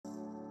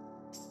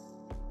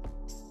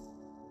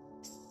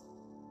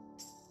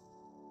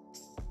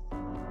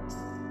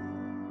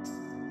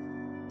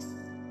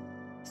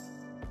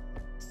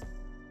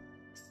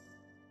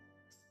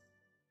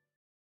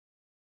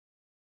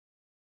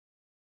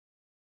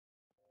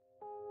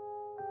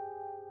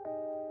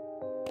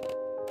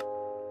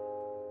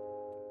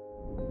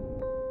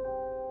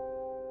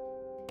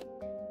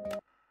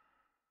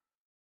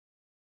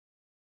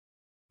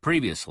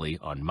Previously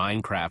on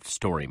Minecraft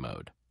Story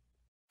Mode.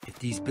 If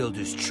these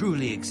builders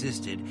truly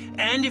existed,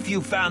 and if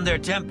you found their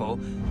temple,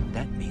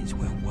 that means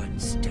we're one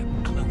step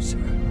closer.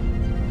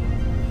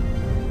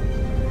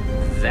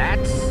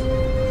 That's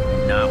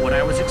not what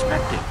I was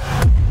expecting.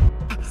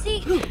 See,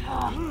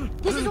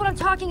 this is what I'm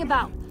talking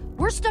about.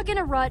 We're stuck in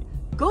a rut,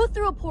 go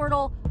through a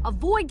portal,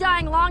 avoid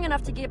dying long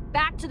enough to get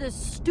back to this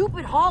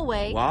stupid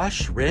hallway.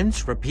 Wash,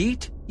 rinse,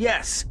 repeat?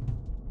 Yes.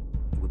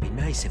 It would be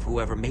nice if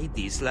whoever made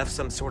these left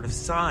some sort of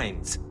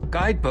signs,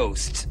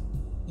 guideposts.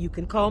 You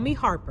can call me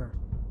Harper.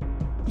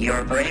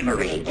 Your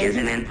bravery is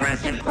an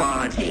impressive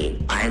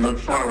quality. I look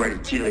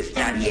forward to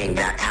studying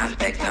that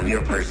aspect of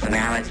your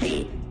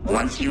personality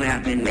once you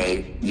have been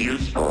made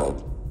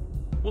useful.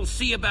 We'll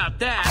see about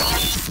that.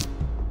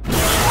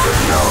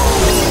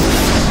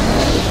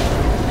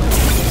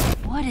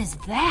 What is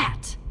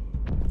that?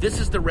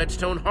 This is the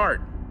redstone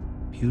heart.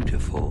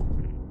 Beautiful.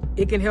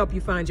 It can help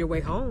you find your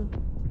way home.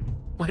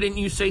 Why didn't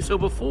you say so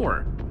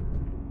before?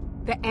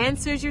 The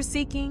answers you're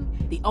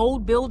seeking, the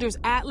old builder's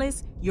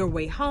atlas, your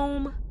way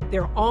home,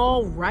 they're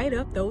all right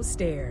up those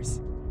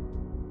stairs.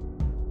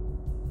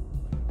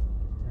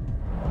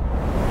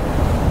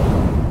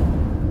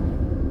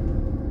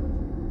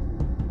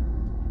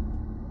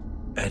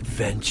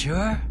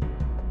 Adventure?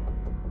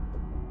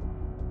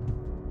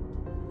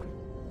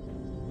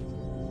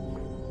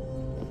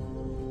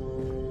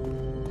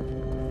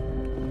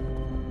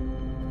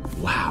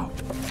 Wow,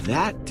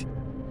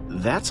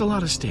 that's a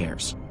lot of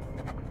stairs.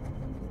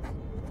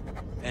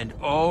 And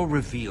all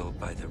revealed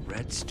by the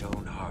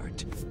redstone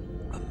heart.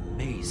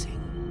 Amazing.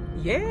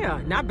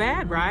 Yeah, not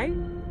bad, right?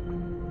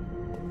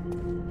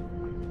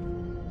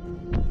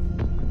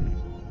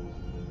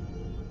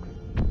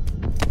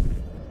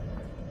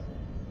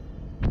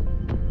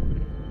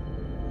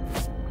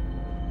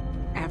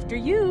 After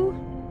you.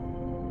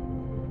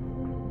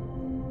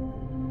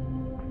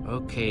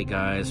 Okay,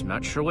 guys,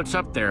 not sure what's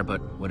up there, but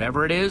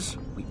whatever it is,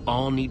 we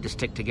all need to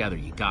stick together.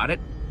 You got it?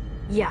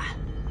 Yeah,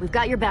 we've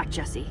got your back,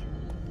 Jesse.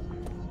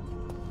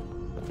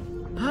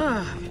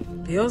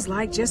 Feels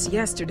like just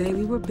yesterday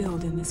we were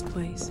building this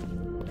place.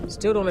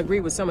 Still don't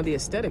agree with some of the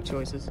aesthetic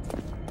choices.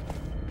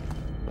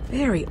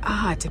 Very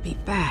odd to be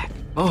back.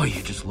 Oh,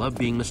 you just love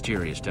being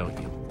mysterious, don't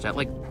you? Is that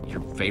like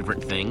your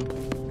favorite thing?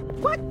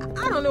 What?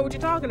 I don't know what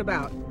you're talking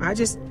about. I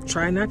just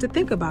try not to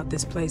think about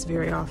this place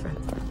very often.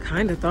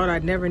 Kinda thought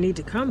I'd never need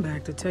to come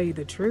back, to tell you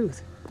the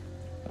truth.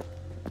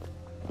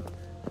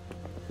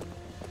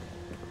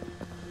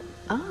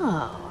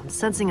 Oh, I'm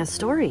sensing a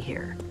story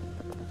here.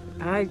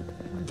 I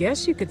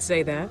guess you could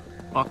say that.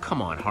 Oh,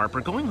 come on, Harper.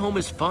 Going home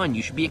is fun.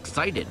 You should be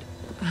excited.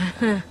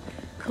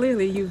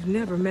 Clearly you've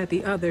never met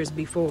the others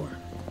before.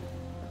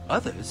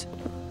 Others?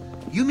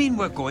 You mean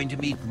we're going to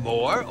meet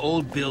more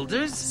old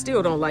builders?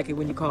 Still don't like it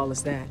when you call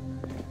us that.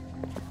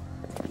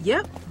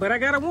 Yep, but I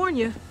gotta warn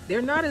you,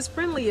 they're not as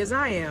friendly as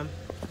I am.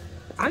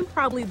 I'm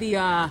probably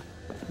the,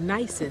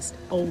 nicest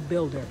old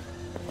builder.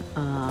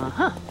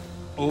 Uh-huh.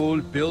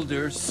 Old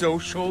builder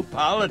social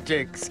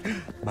politics.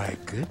 My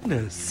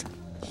goodness.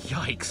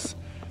 Yikes.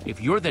 If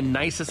you're the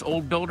nicest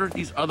old builder,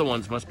 these other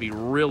ones must be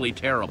really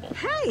terrible.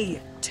 Hey,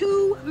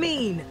 too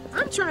mean.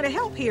 I'm trying to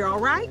help here,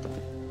 all right?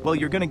 Well,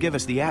 you're gonna give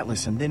us the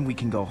atlas and then we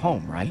can go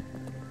home, right?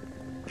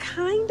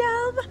 Kind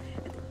of.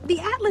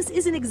 The atlas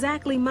isn't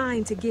exactly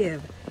mine to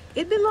give.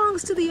 It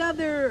belongs to the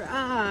other,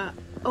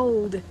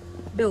 old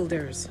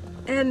builders.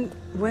 And,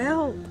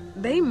 well,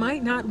 they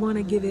might not want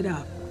to give it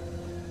up.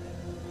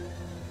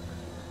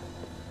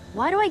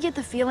 Why do I get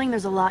the feeling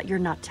there's a lot you're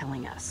not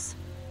telling us?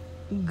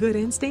 Good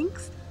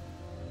instincts?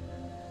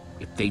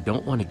 If they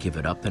don't want to give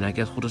it up, then I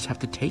guess we'll just have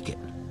to take it.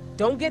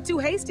 Don't get too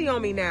hasty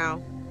on me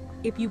now.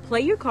 If you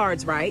play your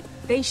cards right,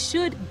 they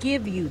should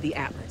give you the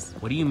atlas.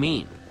 What do you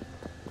mean?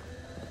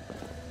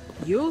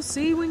 You'll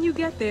see when you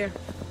get there.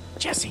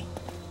 Jesse,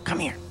 come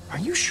here. Are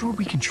you sure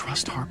we can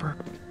trust Harper?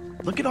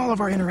 Look at all of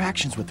our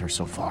interactions with her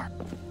so far.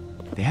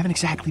 They haven't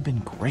exactly been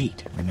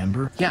great,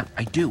 remember? Yeah,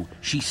 I do.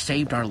 She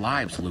saved our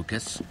lives,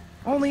 Lucas.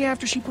 Only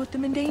after she put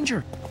them in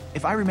danger.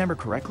 If I remember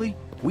correctly,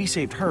 we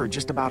saved her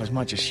just about as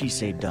much as she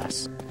saved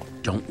us.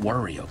 Don't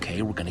worry,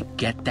 okay? We're gonna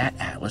get that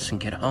atlas and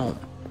get home.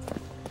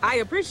 I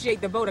appreciate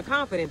the vote of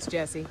confidence,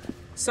 Jesse.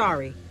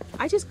 Sorry,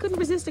 I just couldn't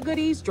resist a good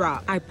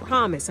eavesdrop. I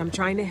promise I'm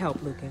trying to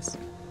help, Lucas.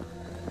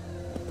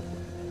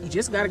 You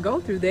just gotta go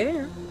through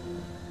there.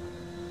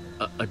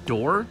 A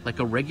door? Like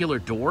a regular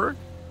door?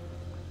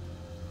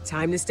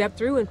 Time to step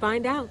through and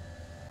find out.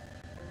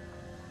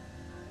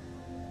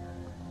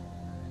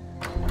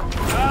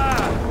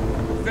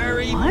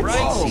 Very What? bright.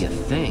 I see a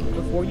thing.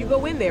 Before you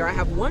go in there, I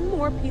have one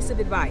more piece of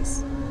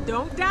advice.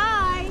 Don't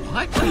die!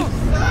 What?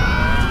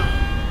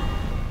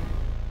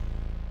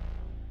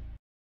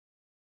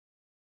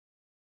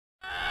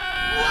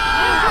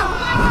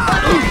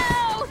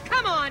 Oh,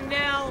 come on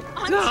now!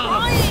 I'm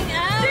trying,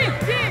 Em!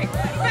 Dig!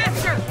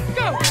 Faster!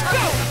 Go!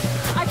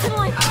 I can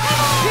like...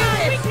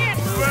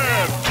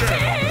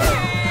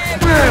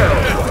 Well,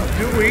 what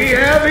do we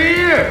have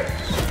here?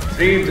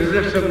 Seems as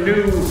if some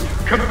new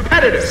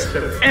competitors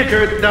have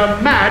entered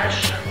the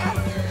match.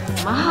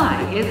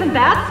 My, isn't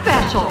that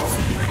special?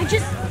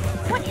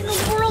 What in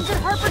the world did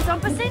Harper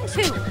dump us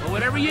into? Well,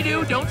 whatever you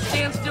do, don't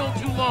stand still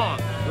too long.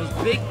 Those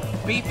big,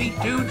 beefy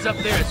dudes up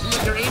there seem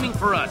like they're aiming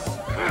for us.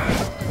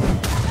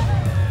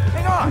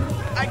 Hang on!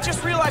 I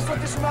just realized what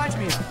this reminds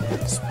me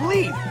of.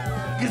 Spleen!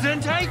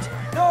 Gesundheit?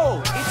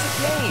 No, it's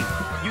a game.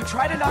 You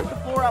try to knock the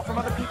floor out from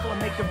other people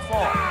and make them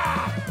fall.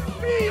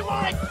 Be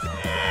like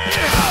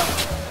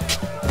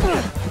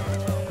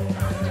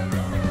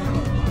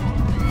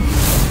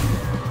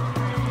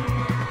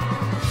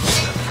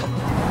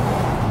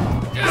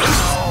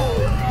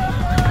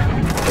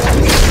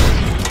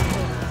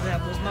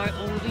That was my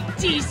only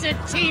decent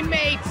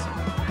teammate!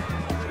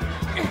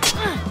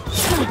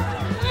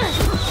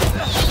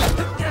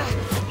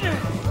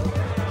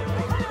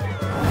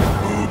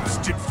 Oops,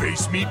 did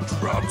Face Meat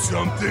drop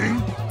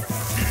something?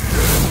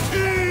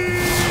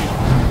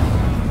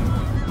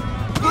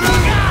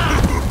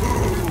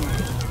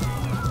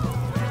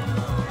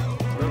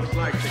 looks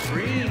like the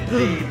green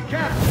team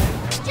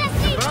captain.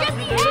 Jesse,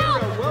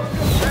 help!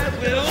 Welcome back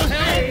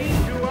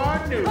to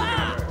our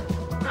newcomer.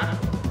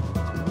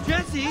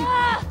 Jesse!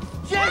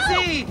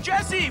 Jesse!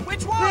 Jesse,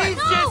 which one? Please,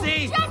 No!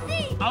 Jesse!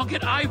 Jesse! I'll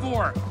get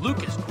Ivor.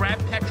 Lucas, grab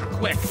Petra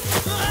quick.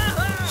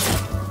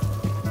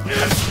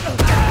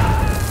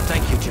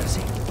 Thank you,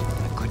 Jesse.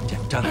 I couldn't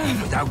have done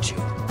it without you.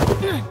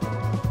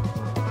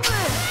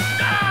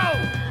 No!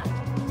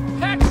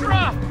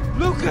 Petra!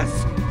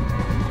 Lucas!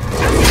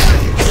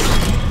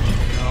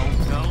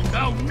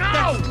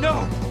 No!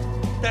 No!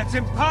 That's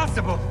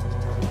impossible!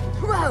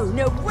 Whoa,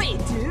 no way,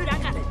 dude. I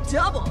got a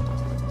double.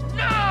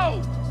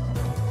 No!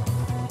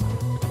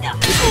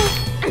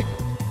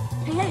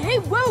 Hey,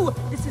 whoa!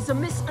 This is a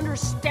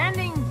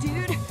misunderstanding,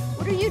 dude.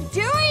 What are you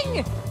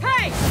doing?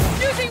 Hey,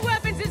 using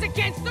weapons is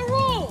against the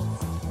rules.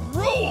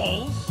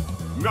 Rules?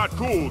 Not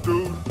cool,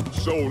 dude.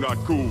 So not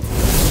cool.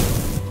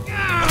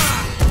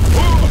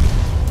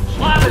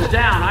 Slab is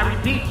down. I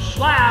repeat,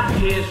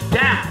 Slab is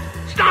down.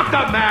 Stop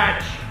the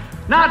match!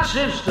 Not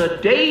since the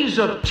days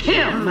of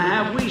Tim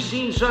have we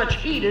seen such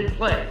heated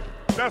play.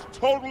 That's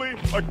totally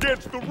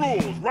against the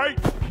rules, right?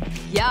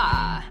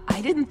 Yeah,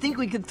 I didn't think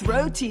we could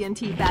throw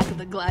TNT back at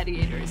the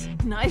gladiators.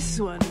 Nice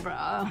one,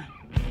 bro.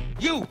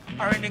 You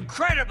are an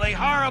incredibly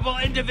horrible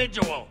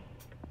individual!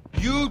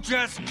 You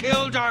just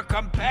killed our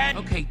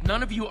companion! Okay,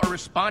 none of you are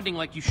responding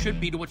like you should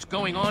be to what's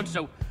going on,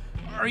 so...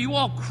 Are you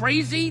all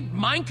crazy?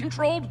 Mind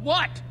controlled?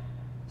 What?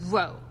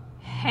 Whoa.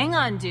 Hang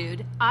on,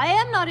 dude. I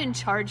am not in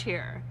charge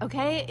here,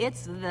 okay?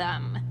 It's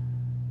them.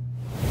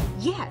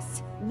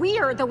 Yes, we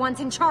are the ones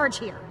in charge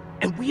here.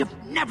 And we have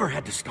never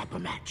had to stop a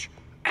match.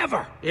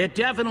 Ever! It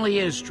definitely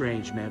is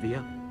strange,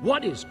 Mevia.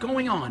 What is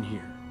going on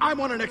here? I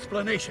want an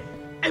explanation.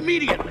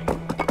 Immediately!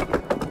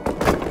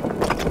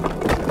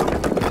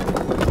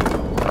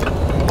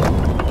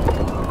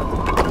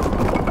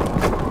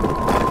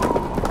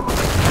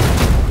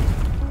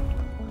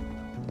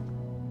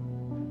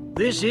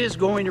 This is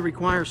going to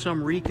require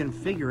some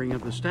reconfiguring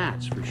of the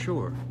stats, for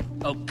sure.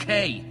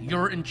 Okay,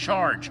 you're in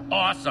charge.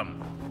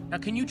 Awesome. Now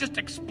can you just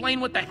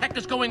explain what the heck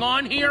is going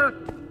on here?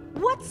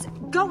 What's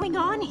going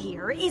on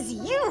here is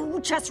you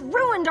just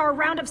ruined our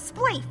round of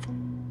spleef.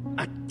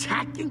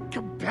 Attacking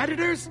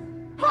competitors?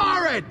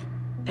 Horrid!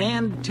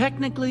 And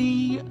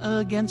technically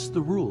against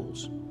the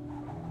rules.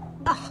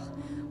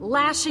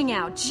 Lashing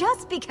out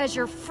just because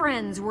your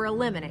friends were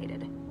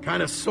eliminated.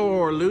 Kind of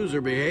sore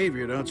loser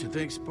behavior, don't you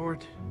think,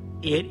 sport?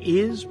 It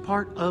is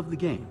part of the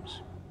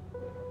games.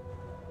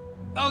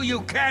 Oh,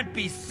 you can't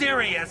be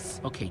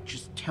serious! Okay,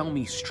 just tell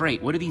me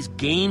straight. What are these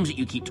games that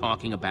you keep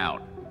talking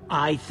about?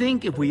 I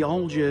think if we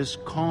all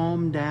just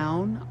calm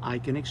down, I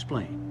can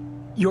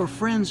explain. Your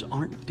friends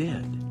aren't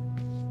dead.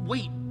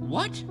 Wait,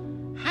 what?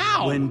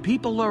 How? When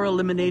people are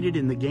eliminated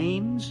in the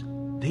games,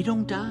 they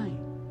don't die.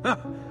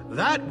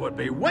 That would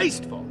be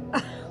wasteful.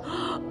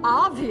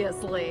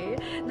 Obviously.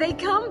 They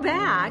come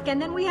back, and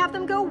then we have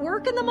them go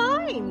work in the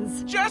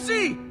mines.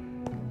 Jesse!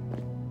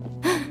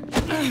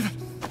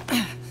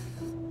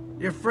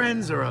 Your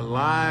friends are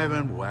alive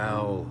and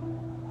well.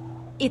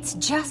 It's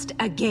just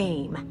a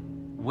game.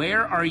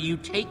 Where are you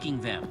taking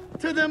them?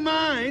 To the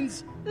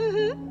mines.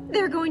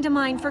 They're going to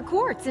mine for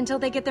quartz until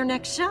they get their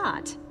next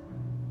shot.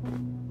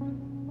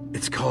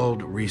 It's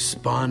called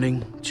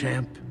respawning,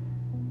 champ.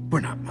 We're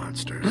not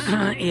monsters.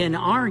 In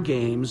our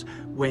games,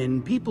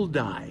 when people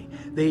die,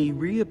 they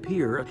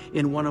reappear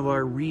in one of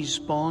our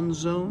respawn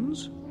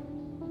zones.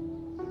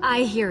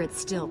 I hear it's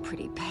still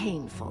pretty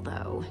painful,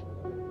 though.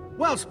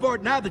 Well,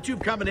 sport, now that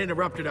you've come and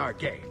interrupted our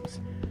games,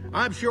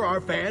 I'm sure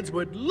our fans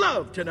would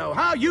love to know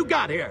how you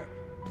got here.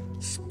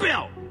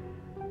 Spill!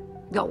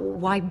 Oh,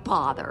 why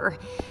bother?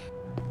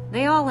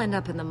 They all end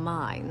up in the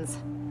mines.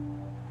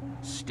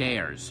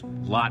 Stairs.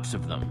 Lots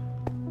of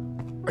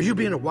them. Are you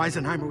being a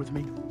Weisenheimer with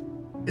me?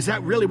 Is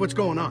that really what's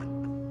going on?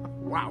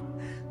 Wow.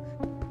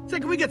 Say,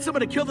 can we get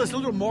someone to kill this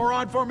little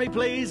moron for me,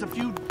 please? A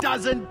few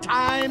dozen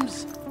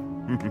times?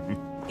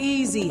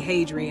 Easy,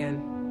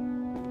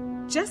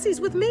 Hadrian. Jesse's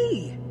with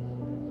me.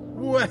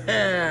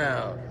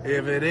 Well,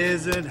 if it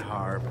isn't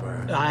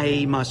Harper.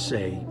 I must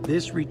say,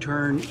 this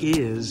return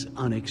is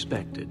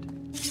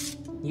unexpected.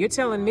 You're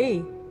telling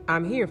me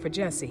I'm here for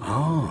Jesse.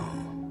 Oh,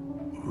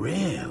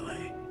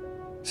 really?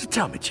 So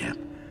tell me, champ,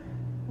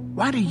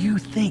 why do you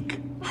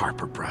think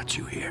Harper brought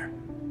you here?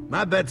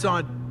 My bet's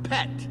on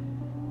Pet.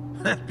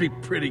 That'd be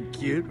pretty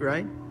cute,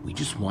 right? We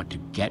just want to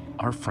get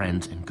our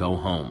friends and go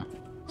home.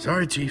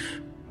 Sorry,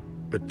 Chief,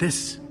 but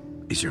this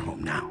is your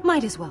home now.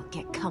 Might as well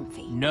get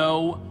comfy.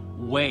 No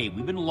way.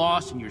 We've been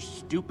lost in your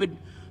stupid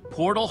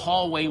portal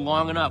hallway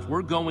long enough.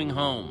 We're going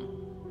home.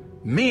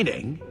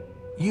 Meaning,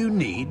 you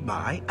need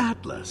my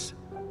atlas.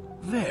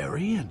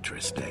 Very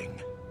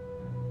interesting.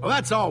 Well,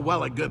 that's all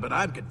well and good, but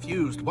I'm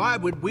confused. Why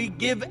would we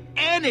give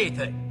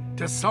anything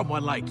to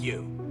someone like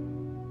you?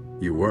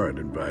 You weren't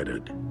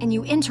invited. And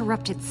you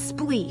interrupted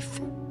Spleef.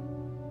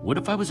 What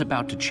if I was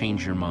about to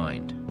change your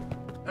mind?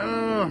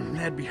 Oh,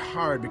 that'd be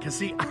hard, because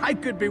see, I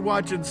could be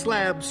watching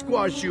Slab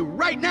squash you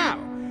right now,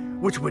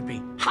 which would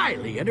be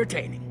highly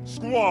entertaining.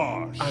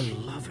 Squash! I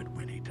love it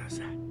when he does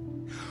that.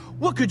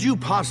 What could you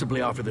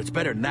possibly offer that's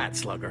better than that,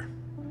 Slugger?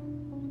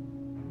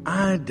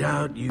 I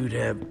doubt you'd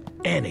have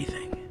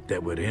anything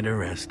that would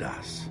interest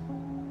us.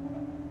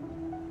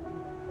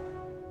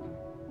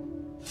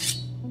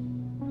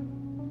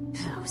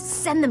 Oh,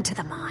 send them to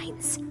the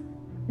mines.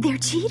 They're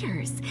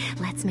cheaters.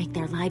 Let's make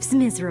their lives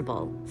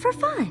miserable. For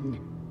fun.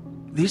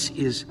 This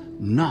is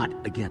not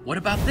against... What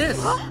about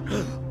this?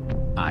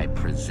 I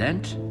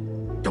present...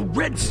 the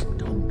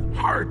Redstone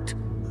Heart.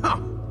 Huh.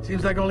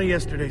 Seems like only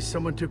yesterday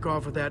someone took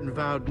off with that and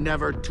vowed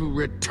never to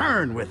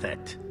return with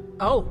it.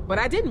 Oh, but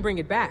I didn't bring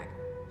it back.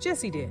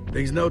 Jesse did.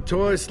 Things no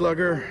toy,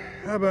 Slugger.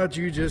 How about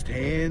you just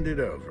hand it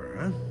over,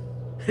 huh?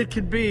 It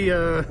could be,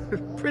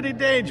 pretty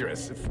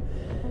dangerous if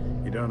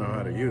you don't know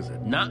how to use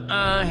it.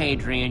 Nuh-uh,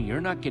 Hadrian.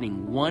 You're not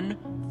getting one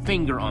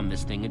finger on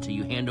this thing until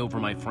you hand over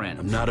my friend.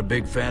 I'm not a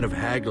big fan of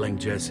haggling,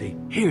 Jesse.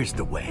 Here's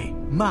the way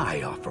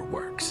my offer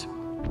works.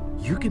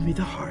 You give me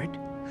the heart.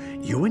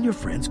 You and your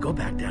friends go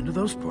back down to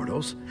those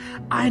portals.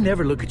 I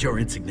never look at your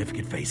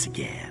insignificant face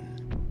again.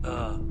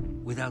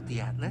 Without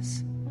the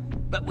atlas?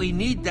 But we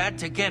need that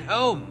to get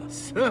home.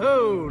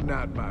 So,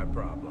 not my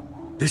problem.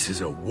 This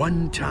is a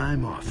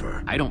one-time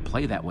offer. I don't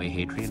play that way,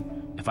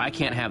 Hadrian. If I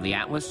can't have the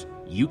Atlas,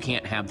 you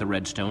can't have the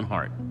Redstone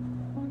Heart.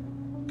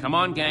 Come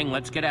on, gang,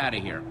 let's get out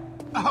of here.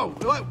 Oh,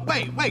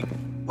 wait.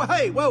 Well,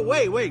 hey,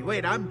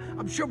 wait.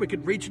 I'm sure we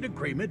could reach an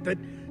agreement that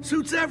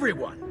suits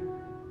everyone.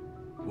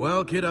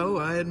 Well, kiddo,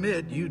 I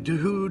admit you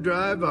do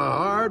drive a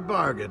hard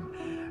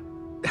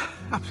bargain.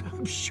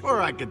 I'm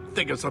sure I could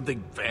think of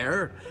something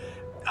fair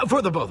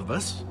for the both of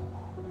us.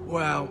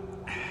 Well,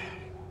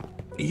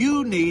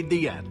 you need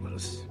the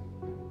Atlas,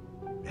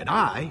 and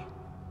I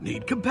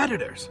need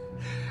competitors.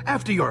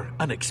 After your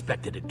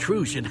unexpected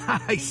intrusion,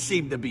 I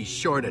seem to be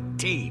short a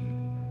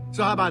team.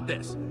 So how about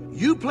this?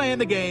 You play in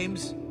the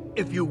games.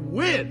 If you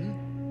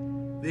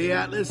win, the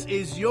Atlas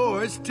is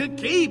yours to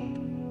keep.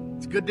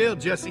 It's a good deal,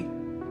 Jesse.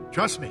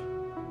 Trust me.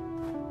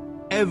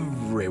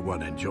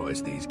 Everyone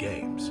enjoys these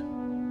games.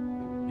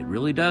 It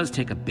really does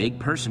take a big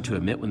person to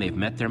admit when they've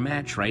met their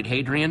match, right,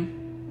 Hadrian?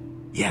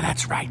 Yeah,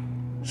 that's right,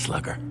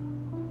 Slugger.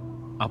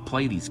 I'll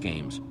play these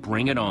games.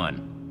 Bring it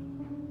on.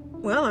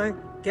 Well, I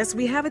guess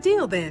we have a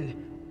deal then.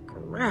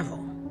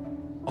 Gravel.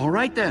 All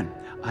right then.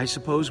 I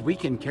suppose we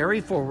can carry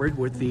forward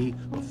with the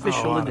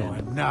official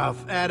event.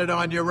 Enough. Add it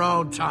on your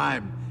own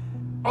time.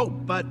 Oh,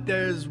 but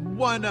there's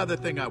one other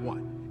thing I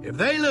want. If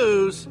they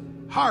lose,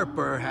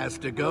 Harper has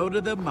to go to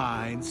the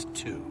mines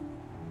too.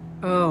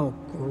 Oh,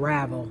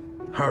 gravel.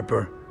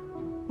 Harper,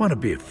 want to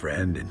be a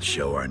friend and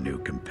show our new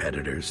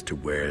competitors to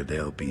where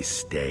they'll be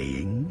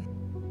staying?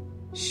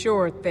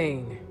 Sure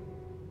thing.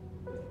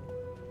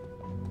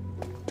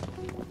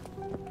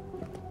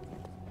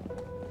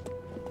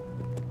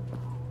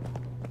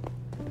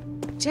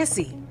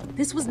 Jesse,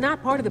 this was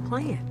not part of the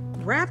plan.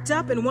 Wrapped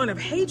up in one of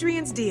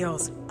Hadrian's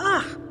deals.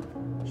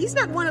 He's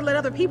not one to let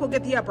other people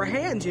get the upper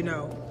hand, you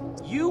know.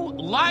 You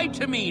lied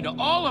to me, to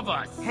all of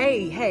us.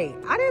 Hey,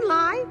 I didn't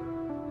lie,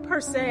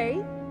 per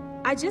se.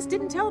 I just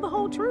didn't tell the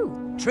whole truth.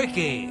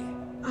 Tricky.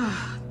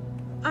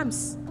 I'm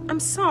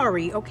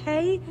sorry,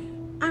 okay?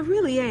 I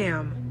really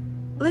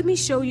am. Let me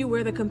show you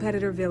where the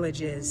competitor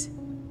village is.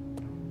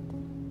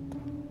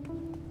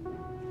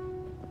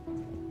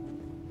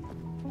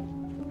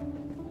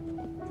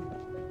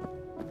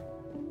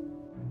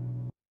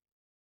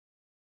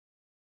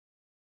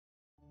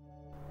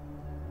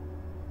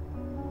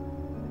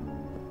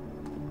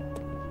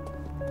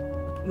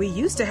 We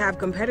used to have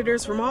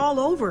competitors from all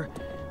over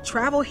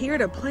travel here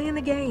to play in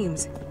the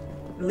games.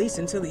 At least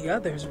until the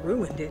others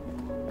ruined it.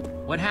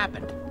 What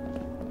happened?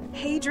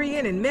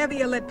 Hadrian and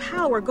Mevia let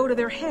power go to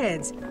their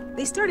heads.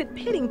 They started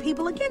pitting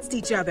people against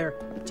each other,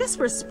 just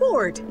for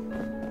sport.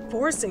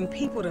 Forcing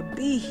people to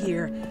be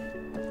here.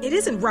 It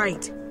isn't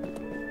right.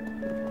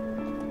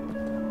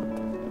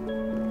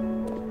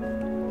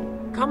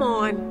 Come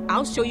on,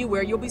 I'll show you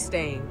where you'll be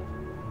staying.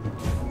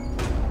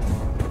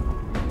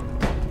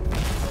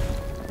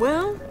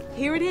 Well,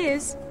 here it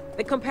is.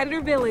 The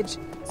competitor village.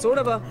 Sort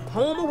of a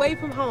home away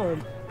from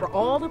home for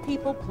all the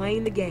people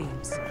playing the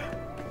games.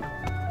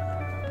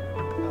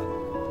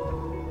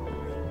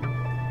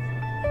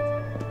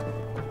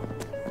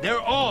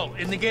 They're all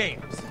in the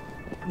games.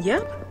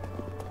 Yep.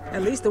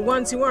 At least the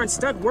ones who aren't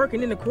stuck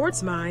working in the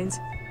quartz mines.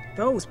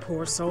 Those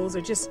poor souls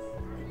are just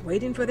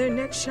waiting for their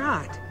next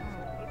shot.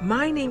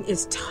 Mining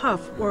is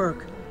tough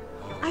work.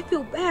 I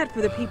feel bad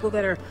for the people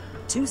that are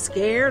too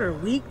scared or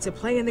weak to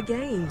play in the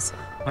games.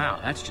 Wow,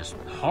 that's just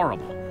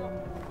horrible.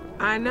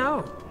 I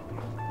know.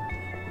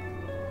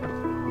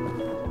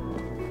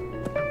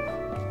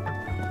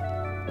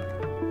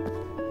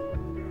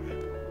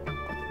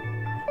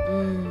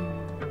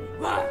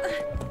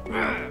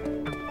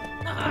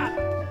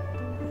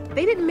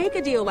 They didn't make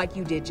a deal like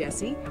you did,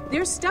 Jesse.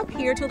 They're stuck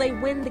here till they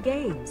win the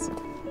games.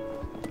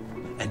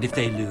 And if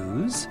they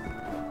lose?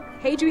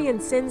 Hadrian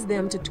sends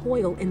them to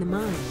toil in the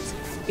mines.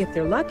 If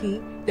they're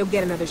lucky, they'll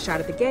get another shot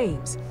at the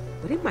games.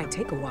 But it might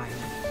take a while.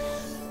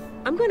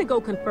 I'm gonna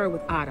go confer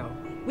with Otto.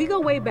 We go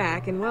way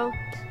back, and well,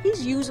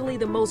 he's usually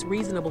the most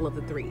reasonable of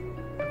the three.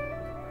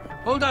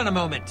 Hold on a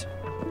moment.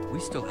 We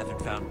still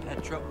haven't found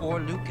Petra or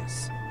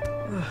Lucas.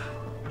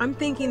 I'm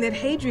thinking that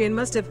Hadrian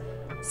must have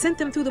sent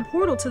them through the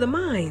portal to the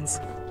mines.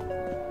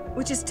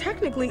 Which is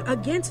technically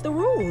against the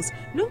rules.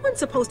 No one's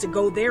supposed to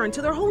go there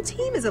until their whole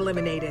team is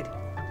eliminated.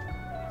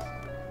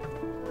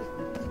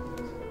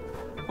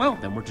 Well,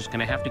 then we're just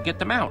gonna have to get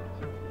them out.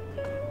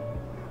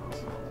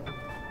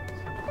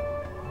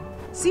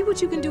 See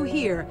what you can do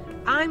here.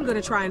 I'm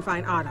gonna try and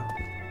find Otto.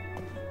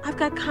 I've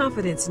got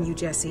confidence in you,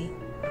 Jesse.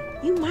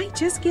 You might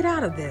just get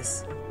out of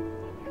this.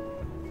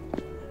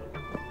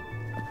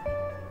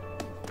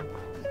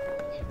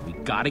 We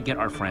gotta get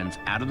our friends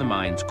out of the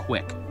mines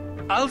quick.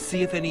 I'll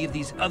see if any of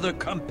these other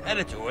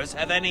competitors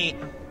have any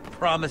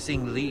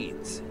promising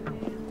leads.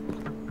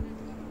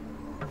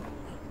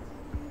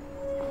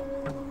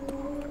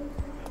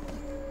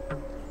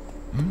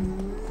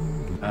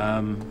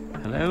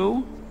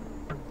 Hello?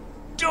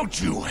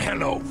 Don't you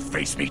hello,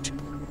 face meat.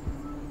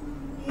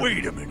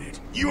 Wait a minute.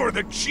 You're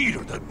the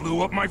cheater that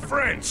blew up my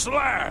friend,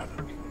 Slab.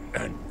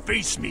 And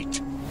face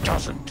meat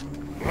doesn't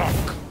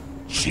like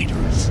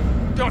cheaters.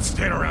 Don't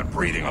stand around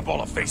breathing up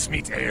all of face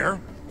meat's air.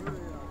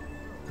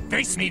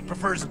 Face meat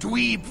prefers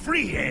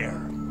dweeb-free air.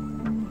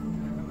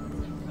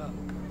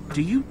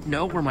 Do you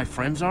know where my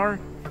friends are?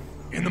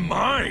 In the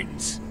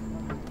mines.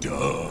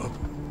 Duh.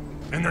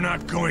 And they're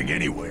not going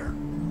anywhere.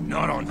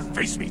 Not on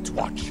face meat's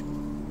watch.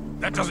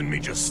 That doesn't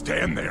mean just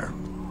stand there.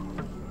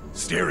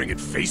 Staring at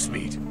face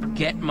meat.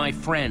 Get my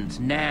friends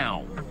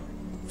now.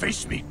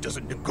 Face meat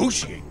doesn't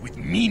negotiate with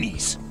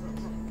meanies.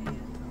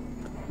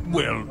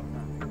 Well,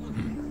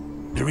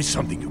 there is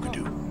something you can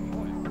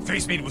do.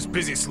 Face meat was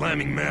busy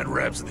slamming mad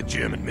raps at the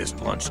gym and missed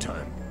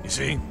lunchtime. You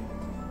see?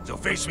 So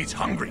face meat's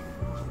hungry.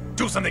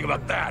 Do something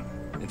about that,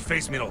 and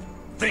face meat'll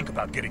think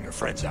about getting your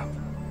friends out.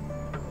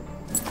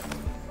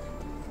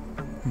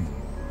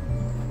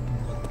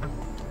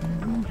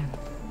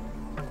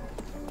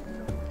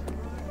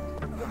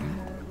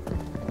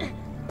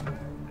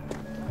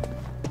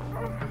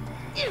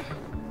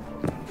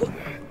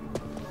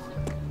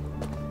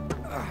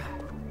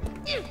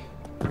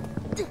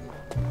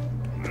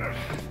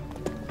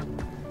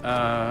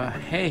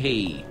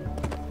 Hey.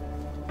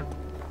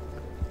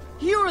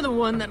 You're the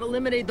one that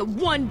eliminated the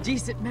one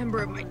decent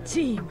member of my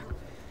team.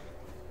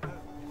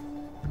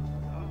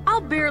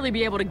 I'll barely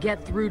be able to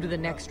get through to the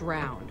next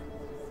round.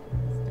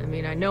 I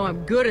mean, I know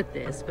I'm good at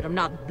this, but I'm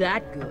not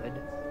that good.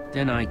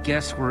 Then I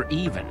guess we're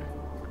even.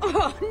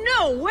 Oh,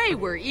 no way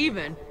we're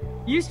even.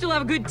 You still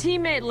have a good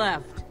teammate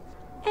left.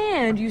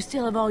 And you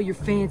still have all your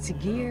fancy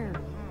gear.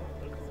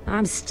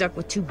 I'm stuck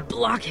with two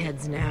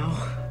blockheads now.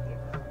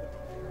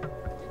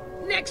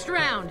 Next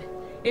round.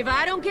 If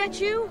I don't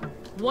get you,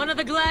 one of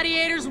the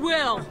gladiators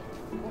will.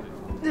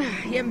 You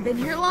haven't been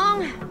here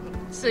long,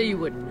 so you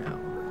wouldn't know.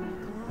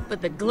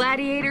 But the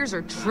gladiators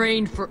are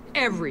trained for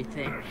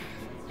everything.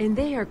 And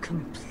they are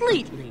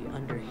completely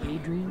under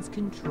Hadrian's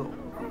control.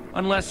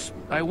 Unless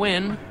I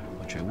win,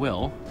 which I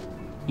will.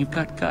 You've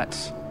got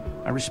guts.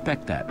 I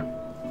respect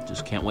that.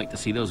 Just can't wait to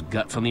see those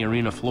guts on the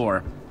arena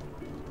floor.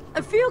 I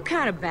feel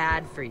kind of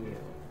bad for you.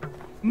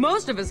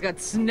 Most of us got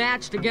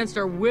snatched against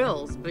our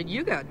wills, but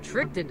you got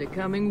tricked into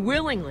coming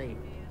willingly.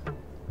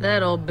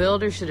 That old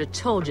builder should have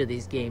told you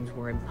these games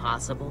were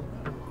impossible.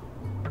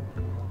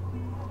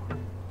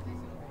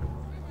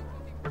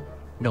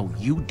 No,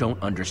 you don't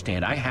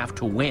understand. I have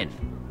to win.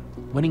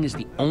 Winning is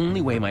the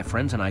only way my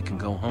friends and I can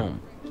go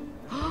home.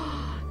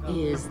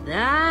 Is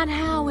that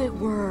how it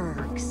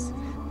works?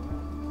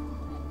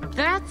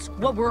 That's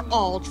what we're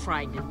all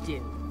trying to do.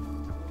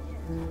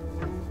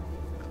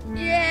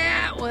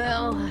 Yeah,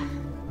 well,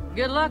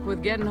 good luck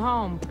with getting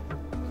home.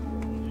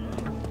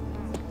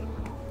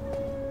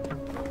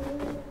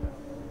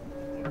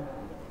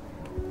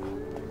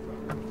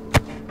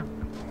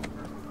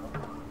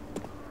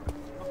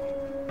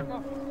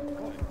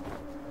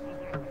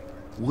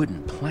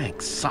 Wooden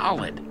plank,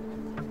 solid.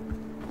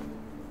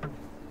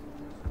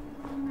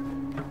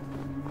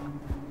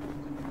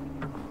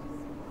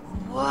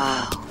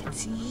 Whoa,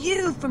 it's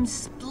you from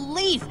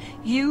Spleef.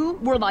 You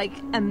were, like,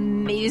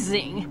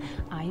 amazing.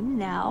 I'm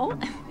now,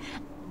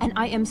 and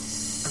I am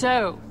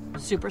so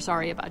super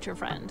sorry about your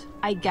friend.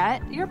 I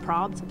get your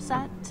prob's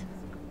upset.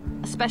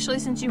 Especially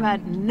since you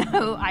had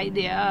no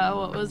idea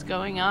what was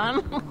going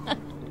on.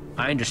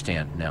 I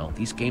understand, Nell.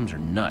 These games are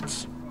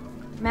nuts.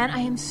 Man, I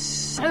am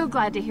so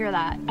glad to hear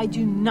that. I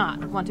do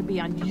not want to be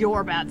on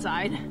your bad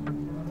side.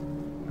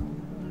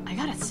 I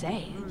gotta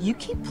say, you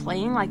keep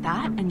playing like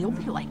that and you'll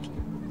be like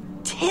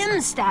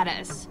Tim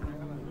status.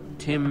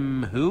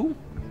 Tim who?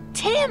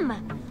 Tim!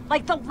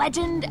 Like the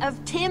legend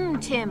of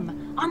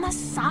Tim on the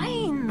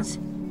signs.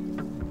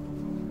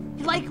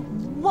 Like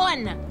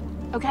one,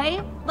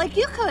 okay? Like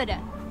you could.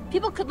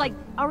 People could like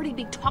already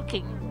be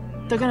talking.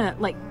 They're gonna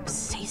like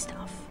say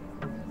stuff.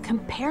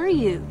 Compare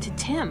you to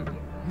Tim.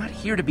 I'm not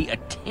here to be a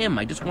Tim.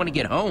 I just want to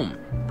get home.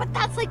 But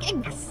that's like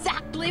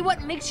exactly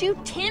what makes you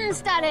Tim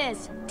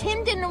status.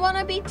 Tim didn't want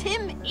to be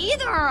Tim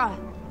either.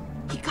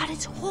 He got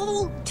his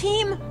whole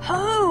team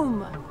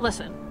home.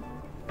 Listen,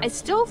 I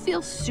still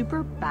feel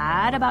super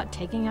bad about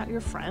taking out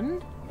your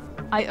friend.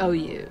 I owe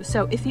you.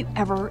 So if you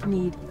ever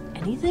need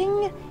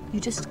anything, you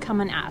just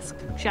come and ask,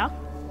 shall?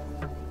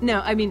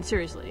 No, I mean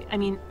seriously. I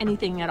mean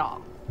anything at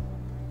all.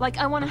 Like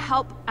I want to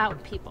help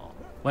out people.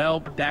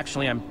 Well,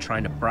 actually, I'm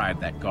trying to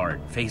bribe that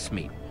guard, Face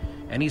Meat,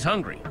 and he's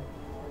hungry.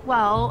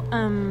 Well,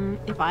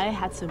 if I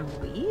had some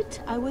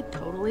wheat, I would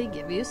totally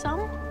give you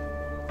some.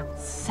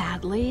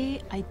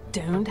 Sadly, I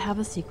don't have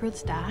a secret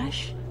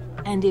stash,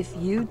 and if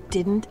you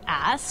didn't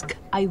ask,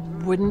 I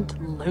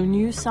wouldn't loan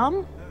you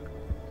some.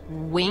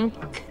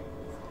 Wink.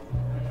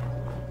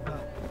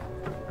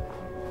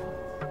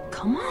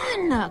 Come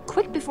on,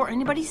 quick before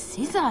anybody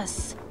sees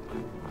us.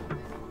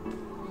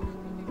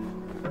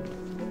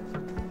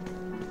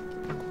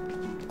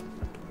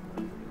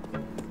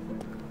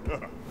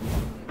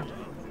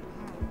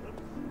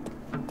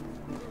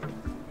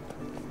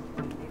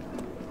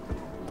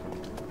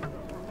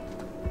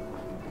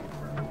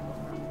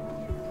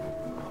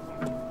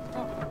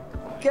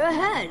 Go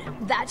ahead.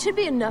 That should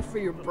be enough for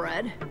your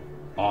bread.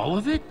 All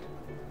of it?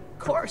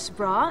 Course,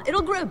 brah.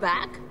 It'll grow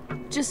back.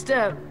 Just,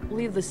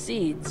 leave the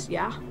seeds,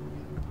 yeah?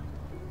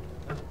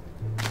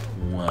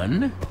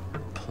 One.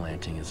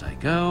 Planting as I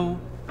go.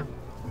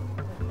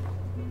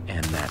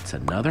 And that's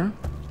another.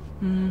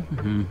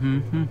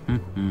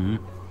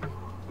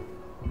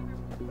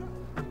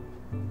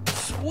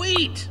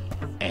 Sweet!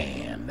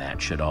 And that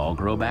should all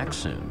grow back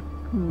soon.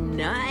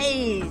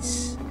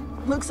 Nice!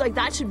 Looks like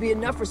that should be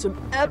enough for some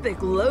epic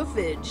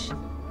loafage.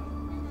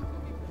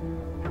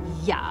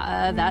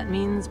 Yeah, that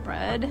means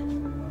bread.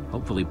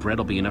 Hopefully bread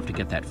will be enough to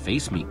get that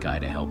Face Meat guy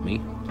to help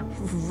me.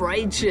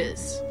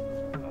 Righteous.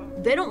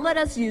 They don't let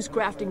us use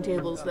crafting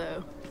tables,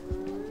 though.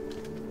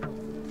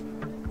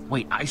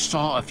 Wait, I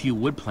saw a few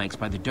wood planks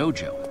by the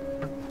dojo.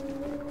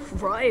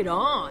 Right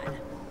on.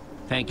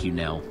 Thank you,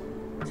 Nell.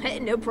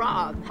 Hey, no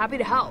prob. Happy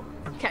to help.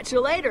 Catch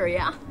you later,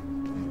 yeah?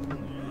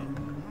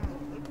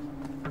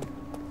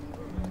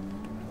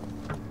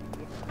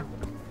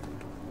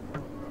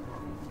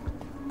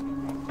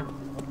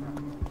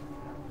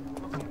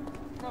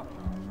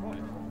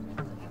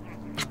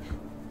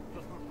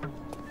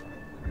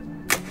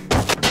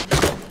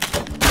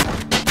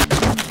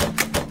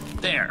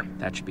 There,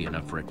 that should be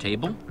enough for a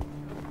table.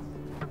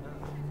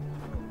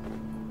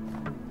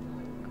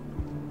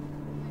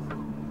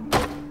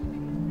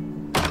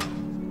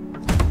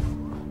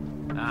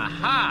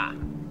 Aha!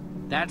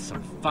 That's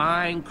some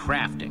fine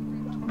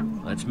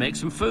crafting. Let's make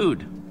some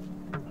food.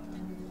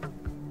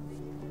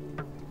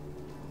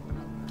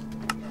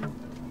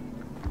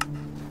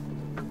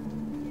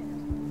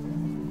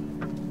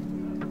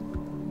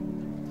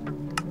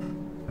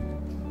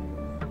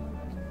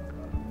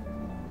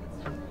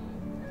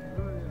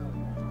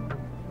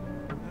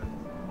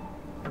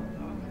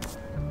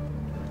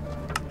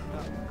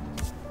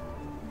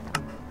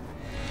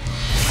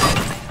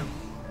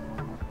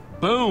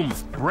 Boom!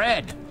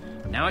 Bread!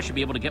 Now I should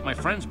be able to get my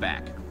friends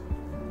back.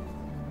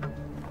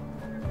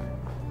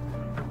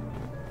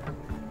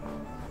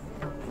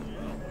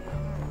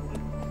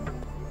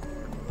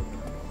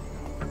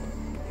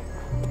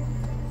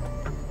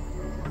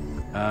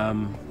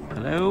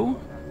 Hello?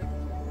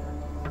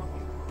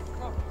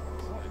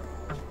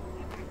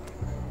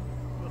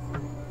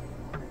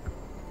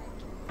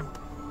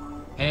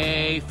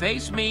 Hey,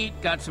 Face Meat,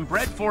 got some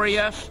bread for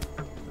you.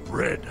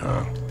 Bread,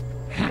 huh?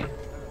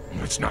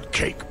 It's not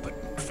cake,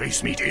 but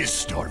Face Meat is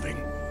starving.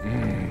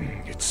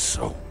 It's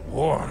so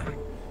warm.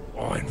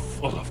 Oh, and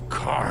full of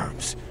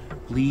carbs.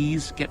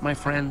 Please get my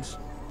friends.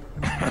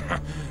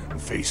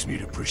 Face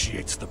Meat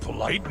appreciates the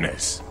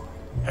politeness.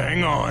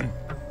 Hang on.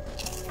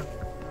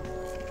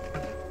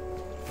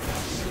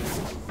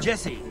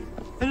 Jesse,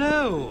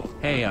 hello.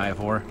 Hey,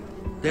 Ivor.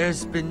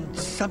 There's been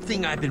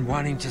something I've been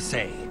wanting to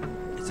say.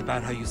 It's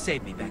about how you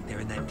saved me back there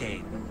in that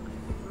game.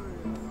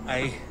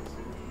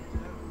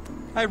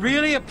 I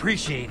really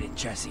appreciate it,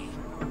 Jesse.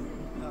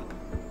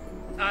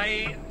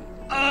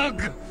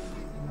 Ugh!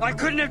 I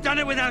couldn't have done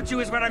it without you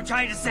is what I'm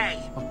trying to say.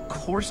 Of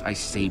course I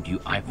saved you,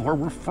 Ivor.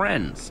 We're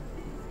friends.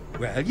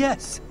 Well,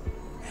 yes.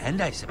 And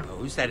I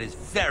suppose that is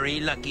very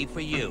lucky for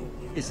you,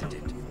 isn't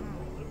it?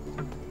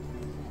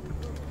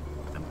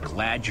 I'm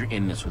glad you're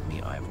in this with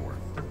me, Ivor.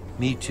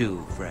 Me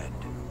too, friend.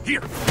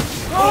 Here!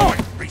 Oh!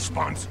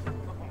 Response.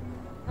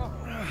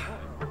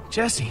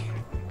 Jesse,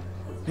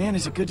 man,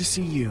 is it good to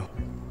see you.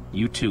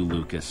 You too,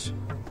 Lucas.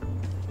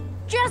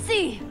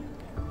 Jesse!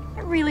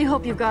 I really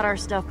hope you've got our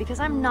stuff, because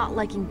I'm not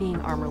liking being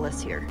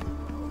armorless here.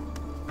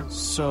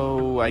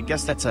 So, I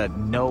guess that's a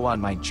no on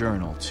my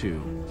journal,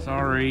 too.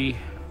 Sorry.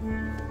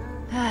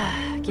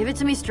 Give it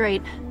to me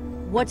straight.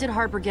 What did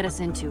Harper get us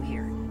into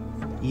here?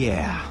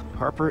 Yeah,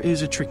 Harper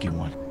is a tricky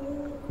one.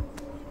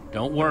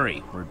 Don't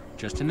worry, we're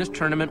just in this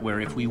tournament where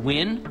if we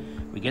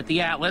win, we get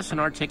the Atlas and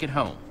our ticket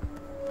home.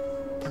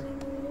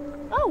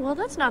 Oh, well,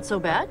 that's not so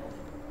bad.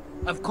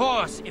 Of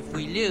course, if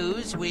we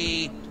lose,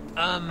 we,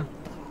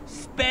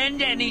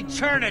 spend an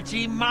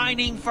eternity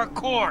mining for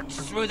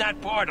quartz through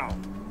that portal.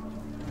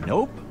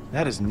 Nope,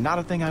 that is not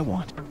a thing I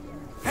want.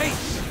 Hey,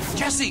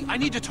 Jesse, I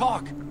need to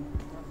talk.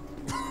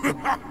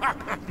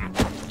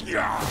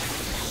 Yeah.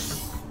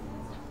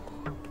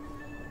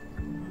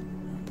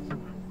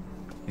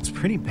 It's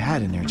pretty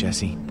bad in there,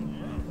 Jesse.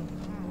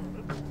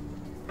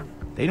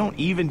 They don't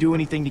even do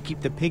anything to keep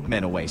the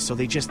pigmen away, so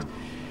they just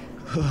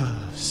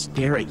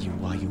stare at you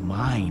while you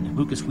mine.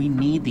 Lucas, we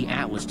need the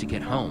Atlas to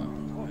get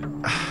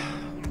home.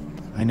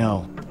 I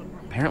know.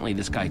 Apparently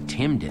this guy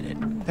Tim did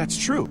it. That's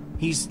true.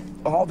 He's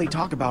all they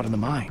talk about in the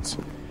mines.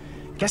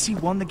 Guess he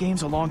won the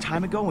games a long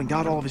time ago and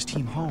got all of his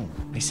team home.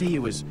 They say he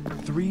was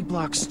 3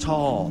 blocks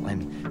tall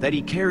and that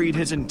he carried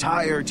his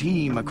entire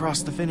team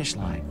across the finish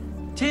line.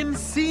 Tim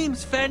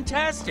seems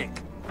fantastic.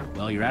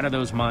 Well, you're out of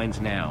those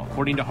mines now.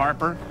 According to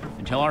Harper,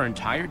 until our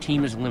entire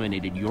team is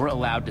eliminated, you're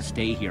allowed to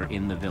stay here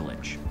in the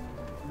village.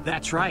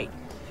 That's right.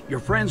 Your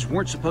friends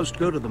weren't supposed to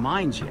go to the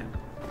mines yet.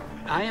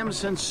 I am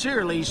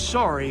sincerely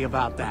sorry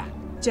about that.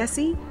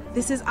 Jesse,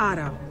 this is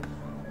Otto,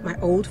 my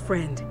old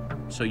friend.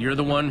 So you're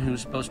the one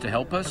who's supposed to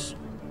help us?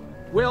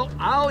 Well,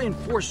 I'll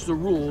enforce the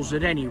rules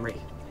at any rate.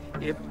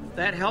 If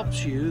that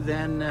helps you,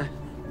 then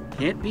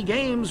can't be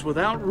games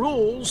without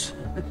rules.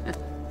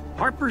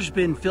 Harper's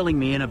been filling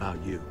me in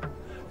about you.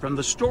 From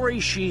the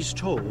stories she's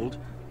told,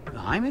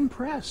 I'm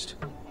impressed.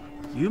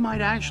 You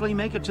might actually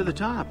make it to the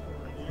top.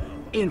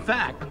 In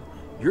fact,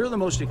 you're the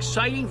most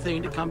exciting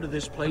thing to come to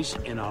this place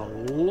in a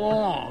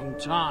long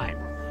time.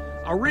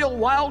 A real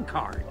wild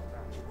card.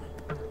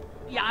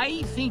 Yeah,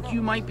 I think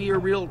you might be a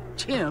real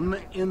Tim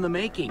in the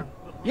making.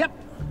 Yep,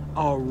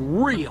 a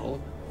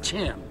real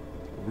Tim.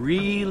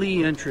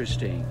 Really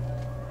interesting.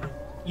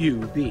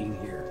 You being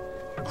here.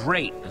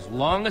 Great, as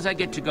long as I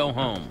get to go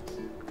home.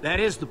 That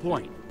is the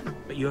point.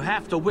 But you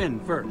have to win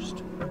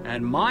first.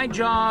 And my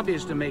job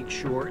is to make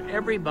sure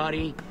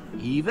everybody,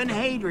 even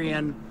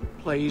Hadrian,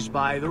 plays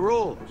by the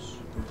rules.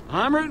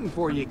 I'm rooting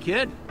for you,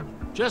 kid.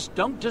 Just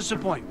don't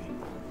disappoint me.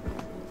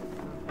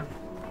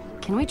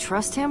 Can we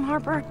trust him,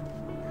 Harper?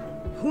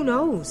 Who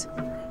knows?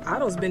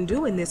 Otto's been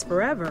doing this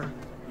forever.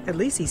 At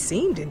least he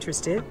seemed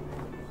interested.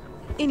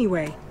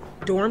 Anyway,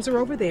 dorms are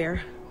over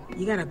there.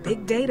 You got a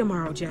big day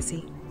tomorrow,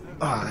 Jesse.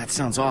 Oh, that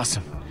sounds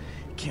awesome.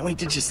 Can't wait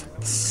to just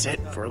sit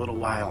for a little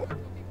while.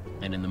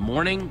 And in the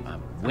morning,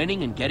 I'm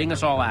winning and getting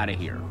us all out of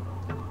here.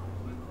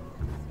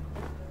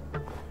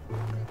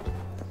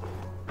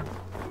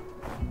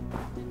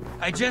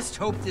 I just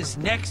hope this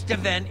next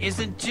event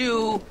isn't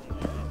too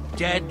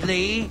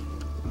deadly.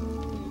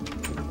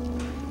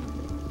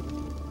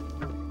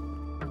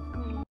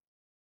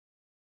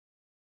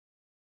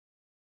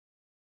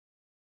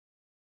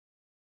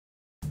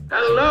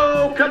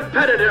 Hello,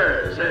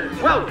 competitors,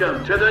 and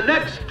welcome to the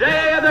next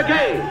day of the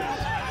games.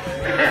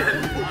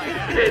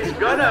 And it's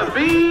gonna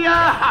be a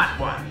hot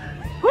one.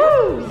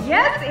 Woo!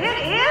 Yes, it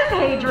is,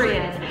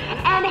 Hadrian.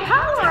 And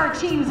how are our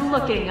teams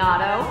looking,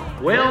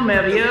 Otto? Well,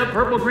 Mevia,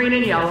 purple, green,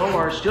 and yellow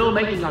are still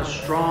making a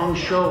strong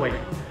showing.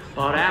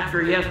 But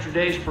after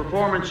yesterday's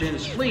performance in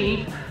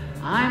Sleeth,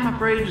 I'm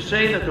afraid to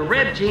say that the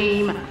red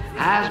team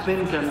has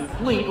been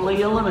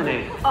completely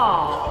eliminated.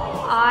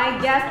 Oh, I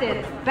guess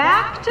it's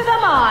back to the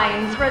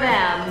mines for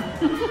them.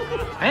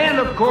 And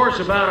of course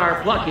about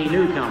our plucky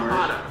newcomers.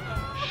 Otto,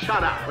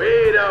 shut up.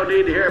 We don't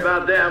need to hear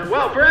about them.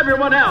 Well, for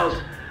everyone else,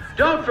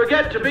 don't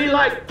forget to be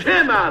like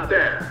Tim out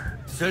there.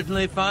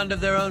 Certainly fond of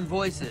their own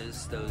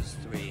voices, those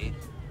three.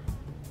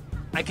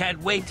 I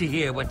can't wait to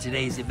hear what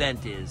today's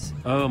event is.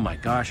 Oh my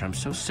gosh, I'm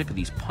so sick of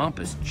these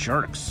pompous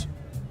jerks.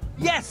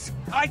 Yes,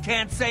 I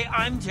can't say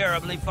I'm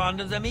terribly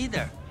fond of them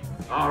either.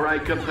 All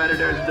right,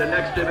 competitors, the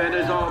next event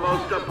is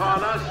almost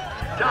upon us.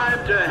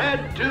 Time to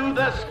head to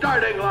the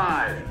starting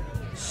line.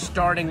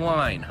 Starting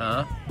line,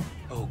 huh?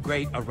 Oh,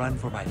 great, a run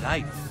for my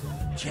life.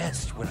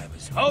 Just what I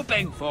was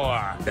hoping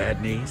for.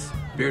 Bad knees,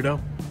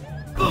 Beardo?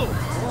 Boom!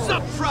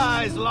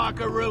 Surprise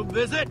locker room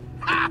visit!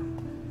 Ha!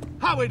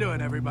 How we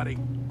doing, everybody?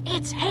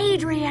 It's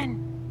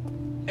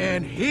Hadrian!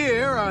 And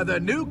here are the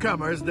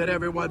newcomers that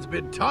everyone's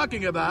been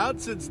talking about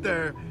since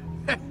their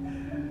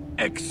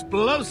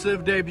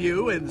explosive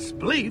debut in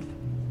Spleef.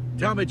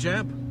 Tell me,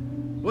 champ,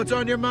 what's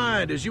on your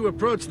mind as you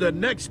approach the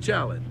next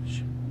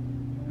challenge?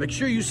 Make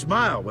sure you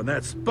smile when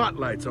that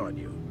spotlight's on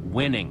you.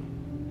 Winning.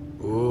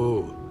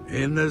 Ooh,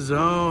 in the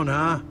zone,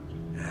 huh?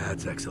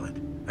 That's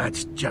excellent.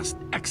 That's just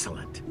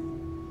excellent.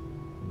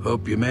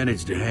 Hope you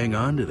manage to hang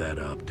on to that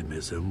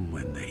optimism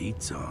when the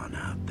heat's on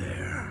out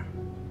there.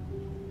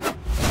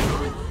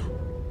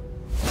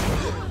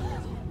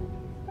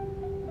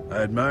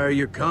 I admire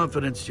your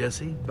confidence,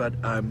 Jesse, but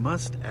I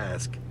must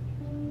ask,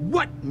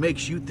 what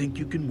makes you think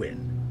you can win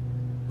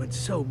when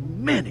so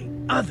many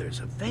others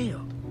have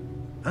failed?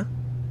 Huh?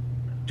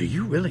 Do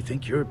you really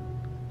think you're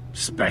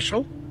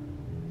special?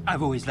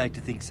 I've always liked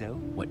to think so.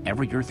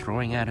 Whatever you're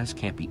throwing at us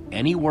can't be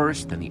any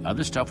worse than the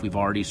other stuff we've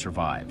already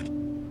survived.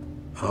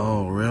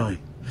 Oh, really?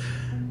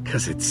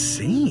 Because it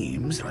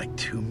seems like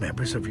 2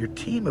 members of your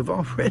team have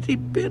already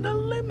been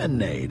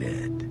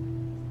eliminated.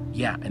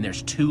 Yeah, and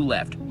there's 2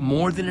 left.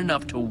 More than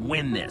enough to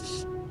win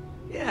this.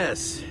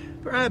 Yes,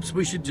 perhaps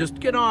we should just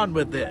get on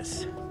with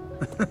this.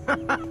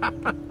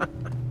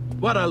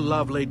 What a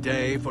lovely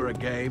day for a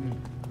game.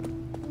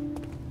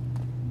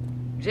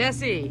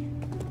 Jesse,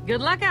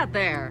 good luck out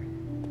there.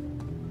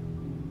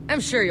 I'm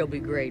sure you'll be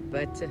great,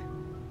 but,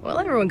 well,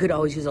 everyone could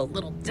always use a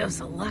little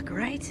dose of luck,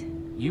 right?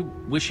 You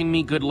wishing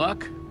me good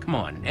luck? Come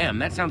on, Em,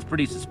 that sounds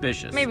pretty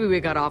suspicious. Maybe we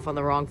got off on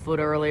the wrong foot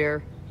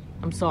earlier.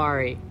 I'm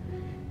sorry.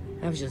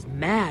 I was just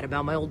mad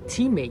about my old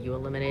teammate you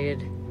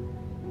eliminated.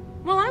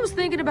 Well, I was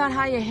thinking about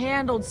how you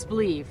handled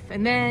Spleef,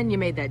 and then you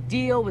made that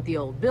deal with the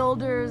old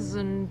builders,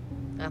 and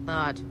I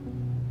thought,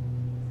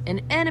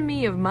 an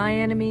enemy of my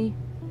enemy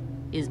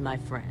is my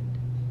friend.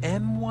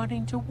 Em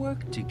wanting to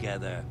work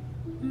together.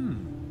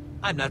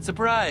 I'm not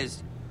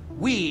surprised.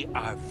 We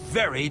are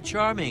very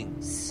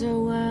charming.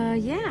 So,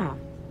 yeah.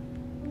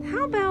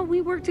 How about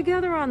we work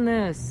together on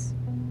this?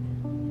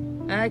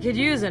 I could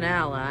use an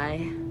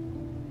ally.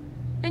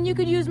 And you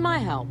could use my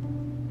help.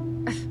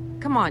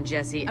 Come on,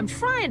 Jesse. I'm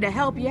trying to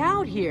help you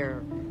out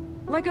here.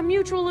 Like a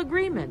mutual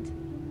agreement.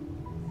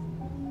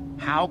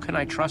 How can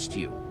I trust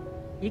you?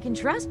 You can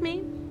trust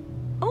me.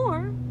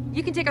 Or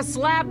you can take a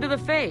slap to the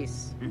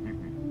face.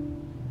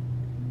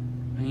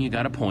 You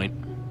got a point.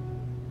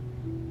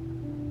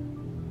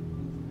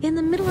 In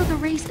the middle of the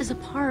race is a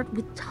part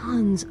with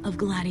tons of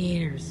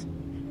gladiators.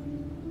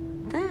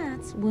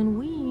 That's when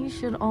we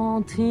should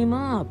all team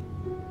up.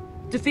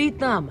 Defeat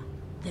them,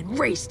 then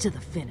race to the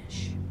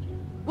finish.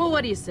 Well,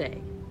 what do you say?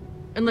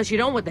 Unless you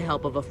don't want the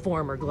help of a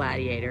former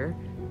gladiator.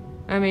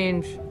 I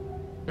mean,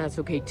 that's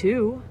okay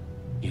too.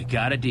 You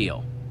got a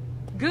deal.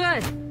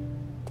 Good.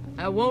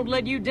 I won't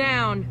let you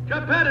down.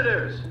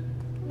 Competitors,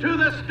 to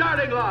the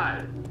starting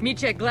line.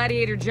 Meet you at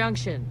Gladiator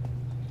Junction.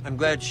 I'm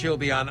glad she'll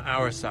be on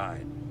our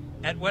side.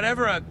 At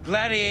whatever a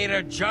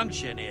Gladiator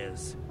Junction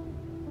is.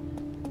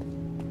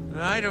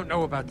 I don't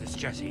know about this,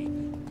 Jesse.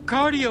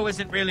 Cardio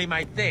isn't really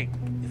my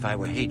thing. If I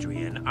were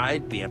Hadrian,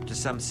 I'd be up to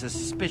some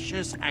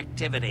suspicious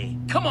activity.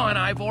 Come on,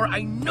 Ivor.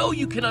 I know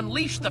you can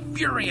unleash the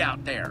fury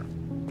out there.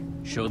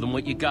 Show them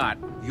what you got.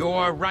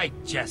 You're right,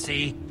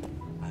 Jesse.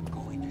 I'm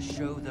going to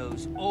show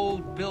those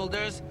old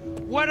builders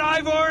what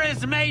Ivor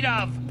is made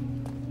of.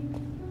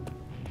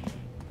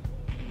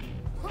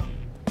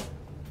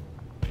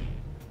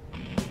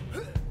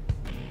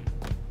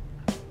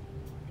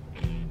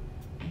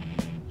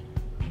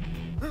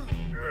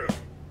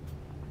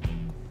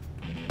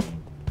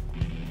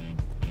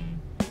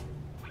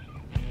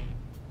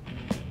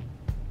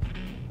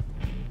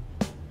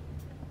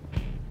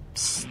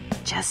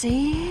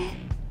 Jesse,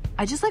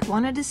 I just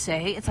wanted to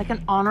say it's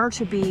an honor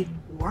to be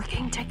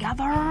working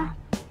together.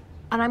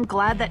 And I'm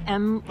glad that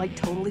Em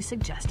totally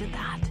suggested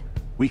that.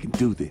 We can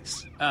do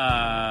this.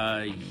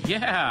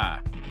 Yeah.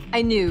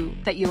 I knew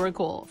that you were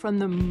cool from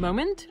the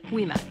moment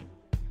we met.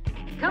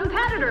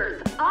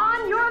 Competitors,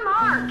 on your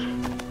mark.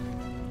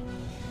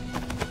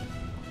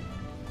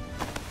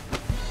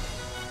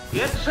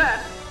 Get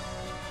set.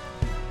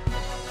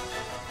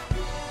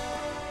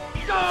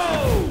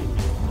 Go!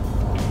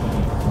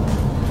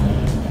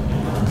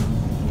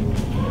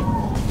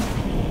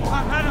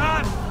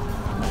 Hot!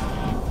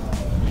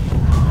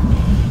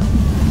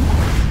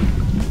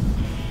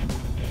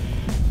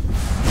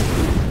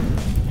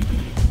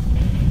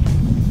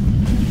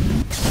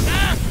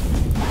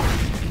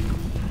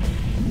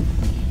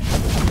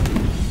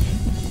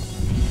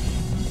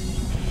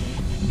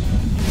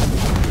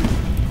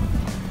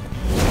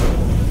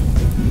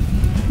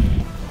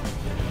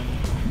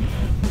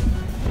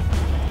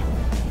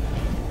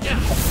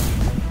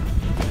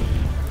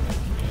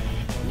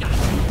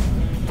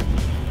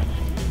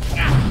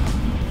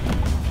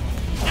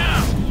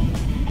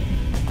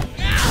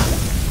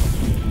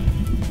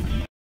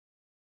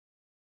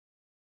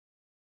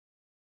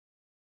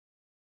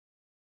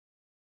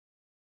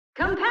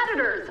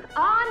 Competitors,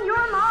 on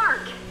your mark.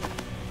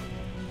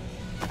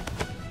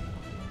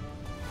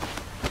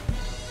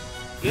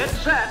 Get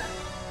set.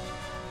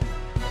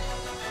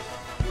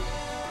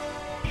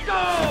 Go!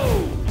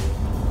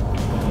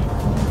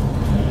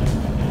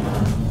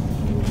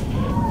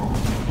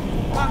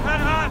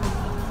 Hot!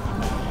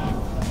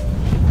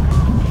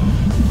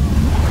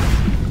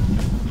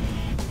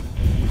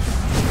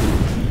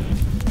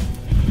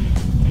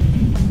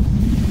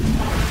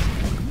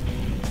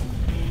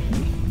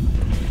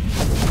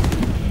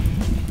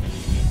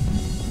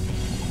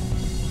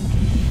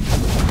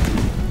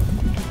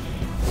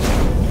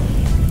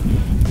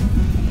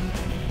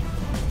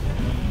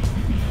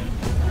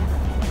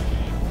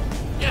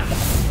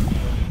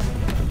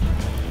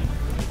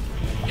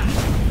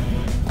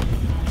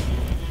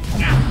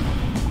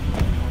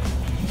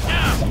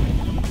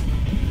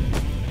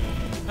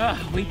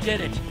 We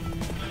did it.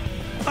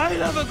 I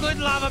love a good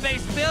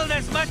lava-based build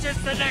as much as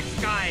the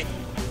next guy.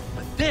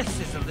 But this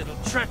is a little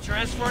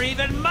treacherous for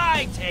even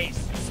my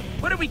tastes.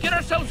 What did we get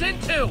ourselves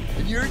into?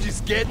 And you're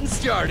just getting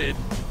started.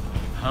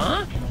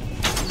 Huh?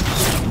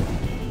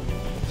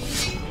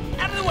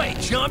 Out of the way,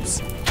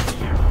 chumps!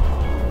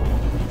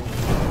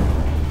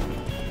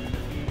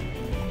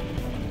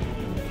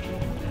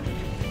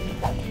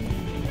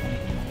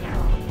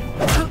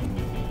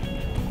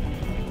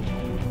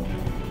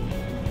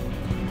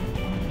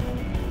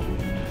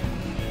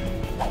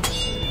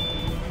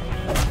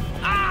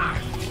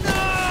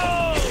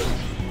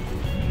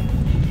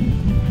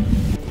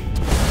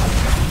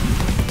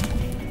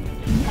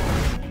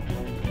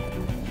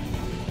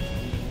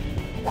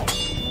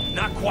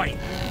 Not quite.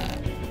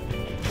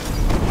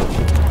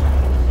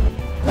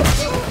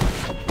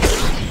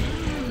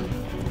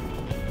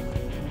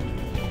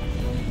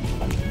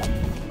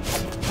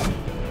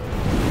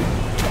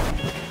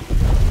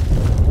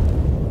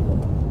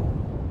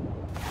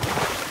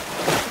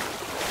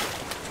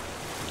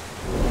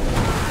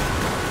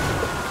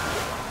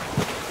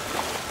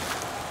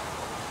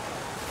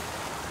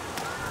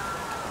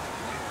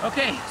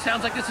 Okay,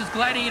 sounds like this is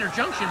Gladiator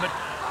Junction, but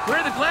where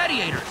are the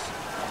gladiators?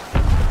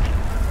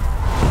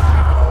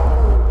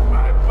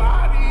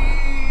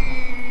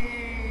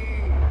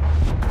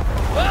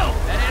 Well,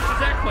 that answers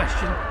that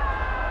question.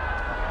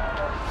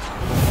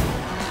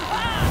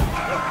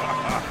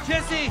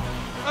 Jesse,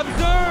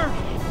 observe!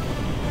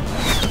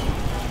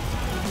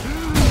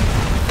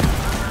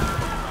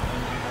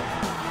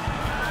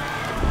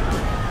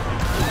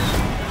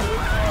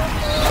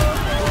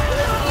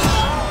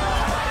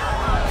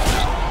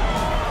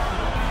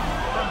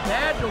 From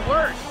bad to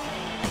worse.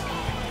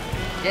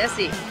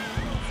 Jesse,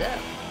 what's up?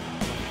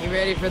 You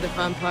ready for the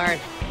fun part?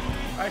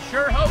 I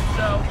sure hope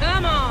so.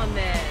 Come on,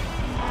 then.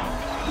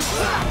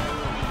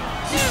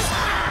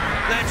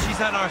 Glad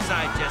she's on our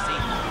side, Jesse.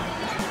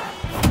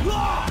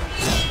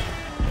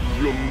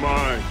 You're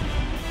mine.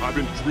 I've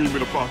been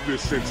dreaming about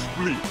this since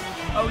sleep.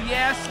 Oh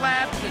yeah,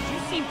 Slab? Because you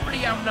seem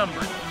pretty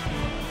outnumbered.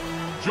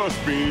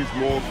 Just means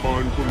more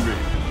fun for me.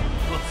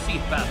 We'll see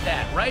about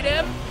that, right,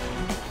 Em?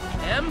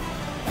 Em?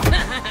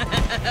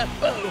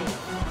 Boom!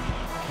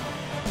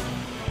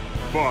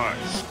 Bye,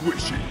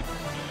 Squishy.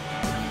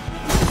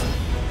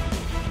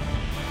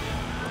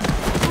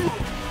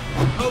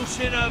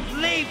 Potion of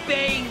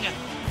leaping!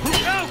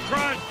 Go,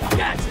 Crunch!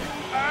 Gotcha!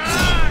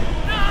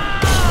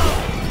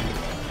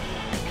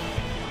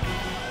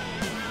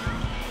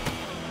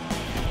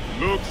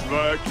 Looks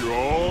like you're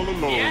all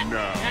alone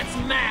now. That's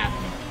math.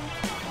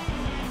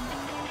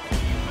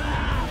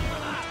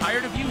 I'm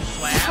tired of you,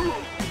 Slab.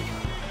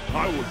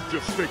 I was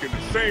just thinking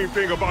the same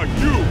thing about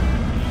you.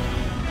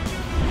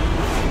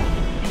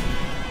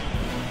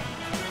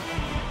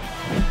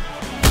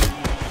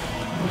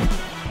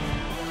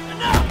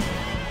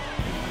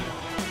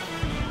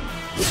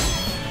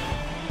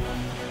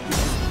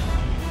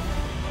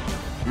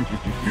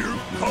 Here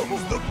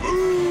comes the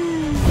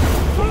boom!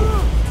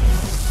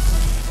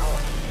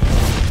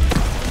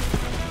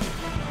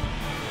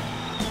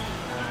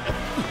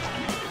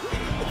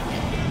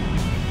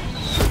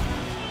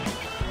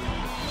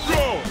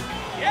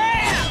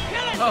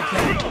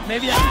 Okay,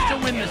 maybe I can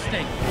still win this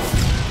thing.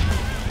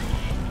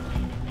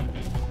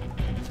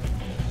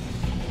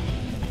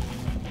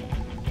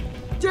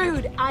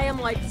 Dude, I am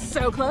like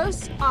so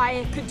close.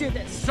 I could do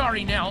this.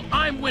 Sorry, Nell.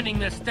 I'm winning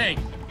this thing.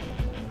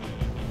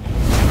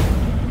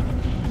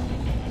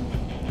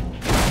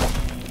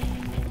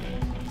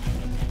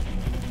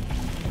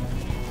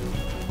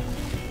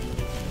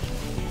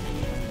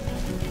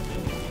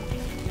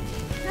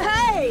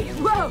 Hey!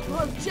 Whoa,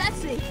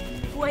 Jesse!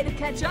 Way to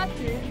catch up,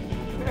 dude.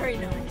 Very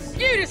nice.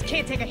 You just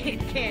can't take a hit,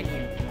 can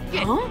you?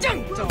 Get Huh?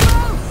 dunked on,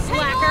 Whoa!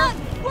 slacker!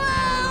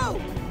 Whoa!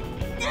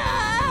 No!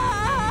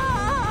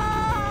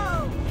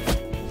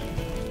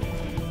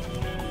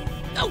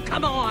 Oh,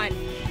 come on!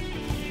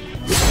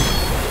 No!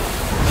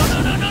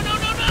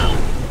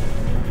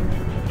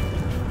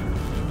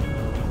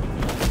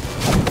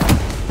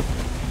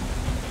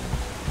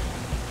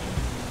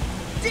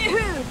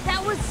 Dude,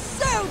 that was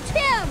so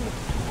Tim!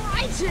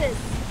 Righteous!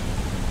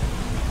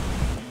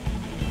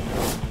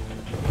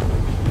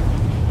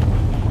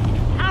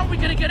 How are we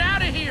gonna get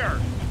out of here?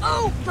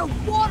 Oh, the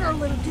water,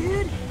 little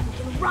dude!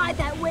 We can ride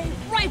that wave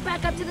right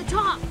back up to the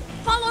top!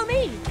 Follow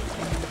me!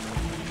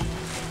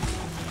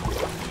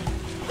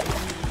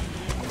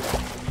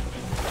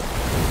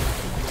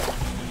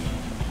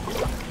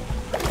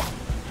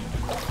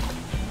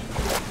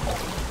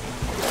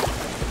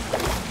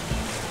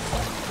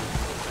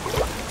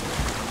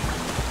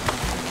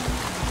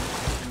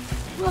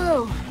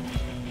 Whoa.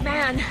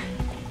 Man,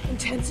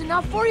 intense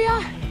enough for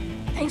ya?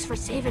 Thanks for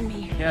saving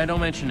me. Yeah, don't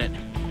mention it.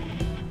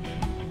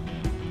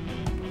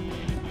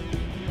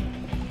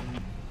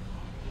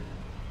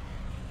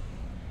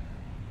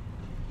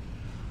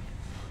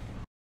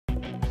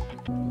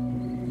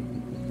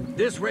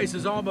 This race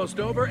is almost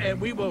over,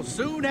 and we will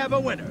soon have a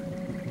winner.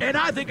 And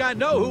I think I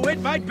know who it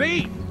might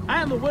be.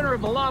 And the winner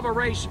of the lava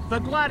race, the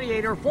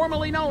gladiator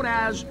formerly known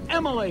as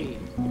Emily.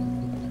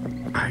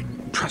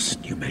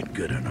 trust you made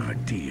good on our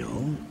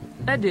deal.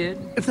 I did.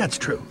 If that's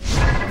true,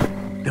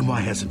 then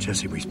why hasn't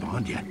Jesse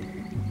respawned yet?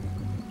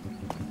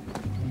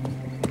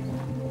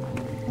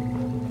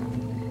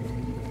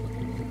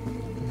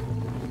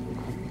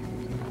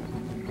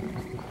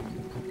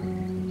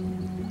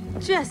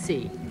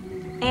 Jesse.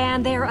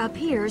 And there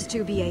appears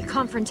to be a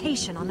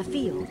confrontation on the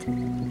field.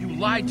 You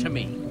lied to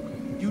me.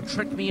 You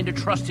tricked me into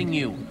trusting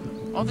you.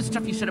 All the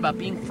stuff you said about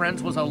being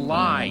friends was a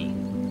lie.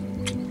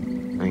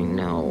 I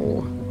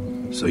know.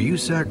 So you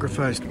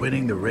sacrificed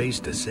winning the race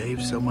to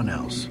save someone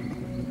else.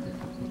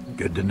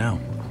 Good to know.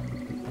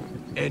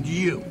 And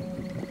you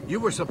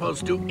were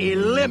supposed to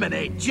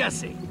eliminate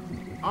Jesse.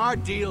 Our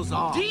deal's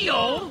off.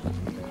 Deal?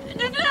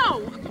 No,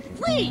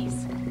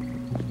 please.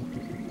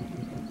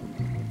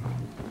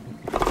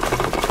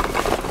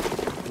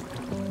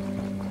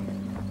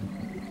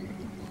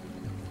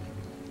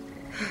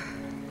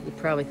 You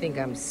probably think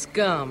I'm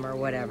scum or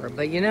whatever,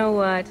 but you know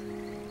what?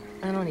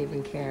 I don't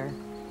even care.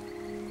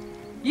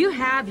 You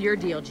have your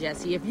deal,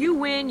 Jesse. If you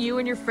win, you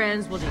and your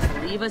friends will just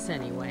leave us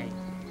anyway.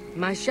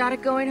 My shot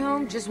at going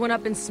home just went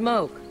up in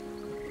smoke.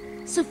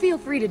 So feel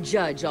free to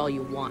judge all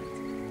you want.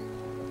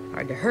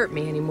 Hard to hurt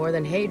me any more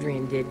than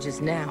Hadrian did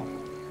just now.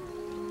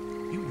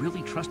 You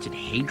really trusted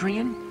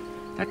Hadrian?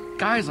 That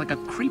guy's like a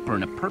creeper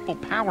in a purple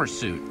power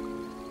suit.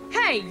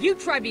 Hey, you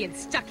try being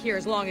stuck here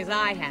as long as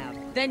I have.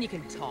 Then you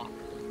can talk.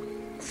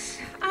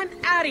 I'm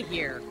out of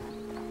here.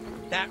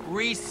 That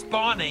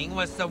respawning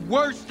was the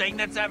worst thing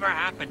that's ever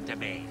happened to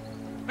me.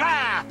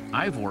 Ah!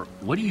 Ivor,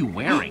 what are you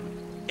wearing?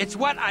 It's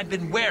what I've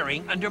been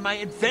wearing under my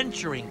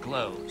adventuring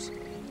clothes.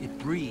 It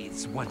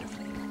breathes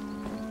wonderfully.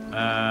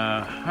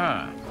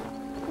 Uh-huh.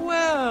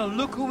 Well,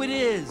 look who it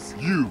is.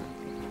 You.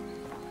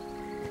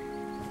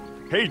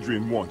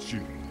 Hadrian wants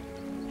you.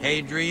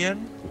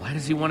 Hadrian? Why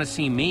does he want to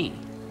see me?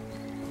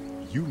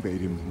 You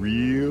made him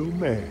real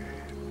mad.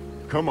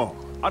 Come on,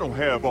 I don't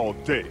have all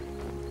day.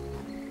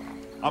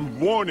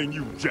 I'm warning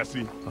you,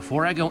 Jesse.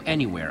 Before I go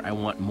anywhere, I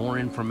want more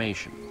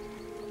information.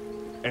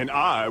 And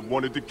I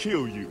wanted to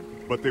kill you,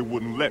 but they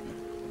wouldn't let me.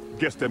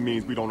 Guess that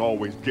means we don't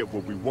always get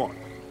what we want.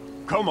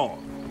 Come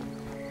on.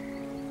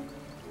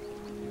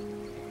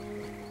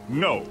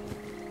 No,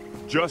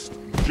 just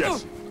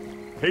Jesse.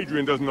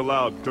 Hadrian doesn't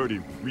allow dirty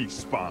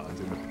respawns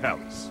in the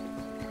palace.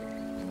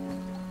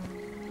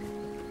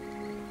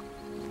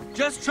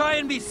 Just try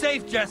and be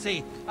safe,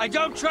 Jesse. I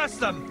don't trust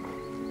them.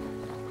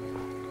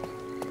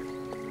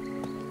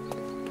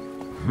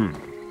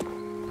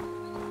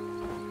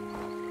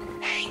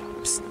 Hey,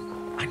 psst.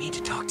 I need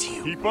to talk to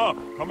you. Keep up,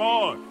 come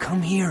on.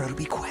 Come here, it'll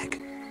be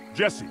quick.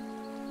 Jesse,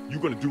 you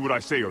gonna do what I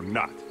say or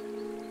not?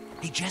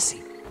 Hey,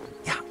 Jesse.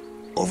 Yeah,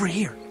 over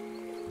here.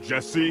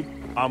 Jesse,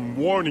 I'm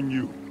warning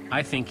you.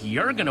 I think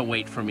you're gonna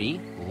wait for me,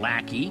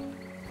 lackey.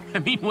 I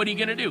mean, what are you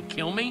gonna do,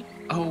 kill me?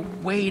 Oh,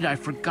 wait, I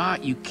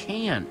forgot you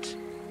can't.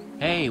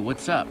 Hey,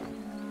 what's up?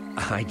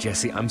 Hi,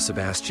 Jesse, I'm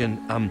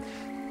Sebastian.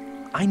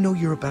 I know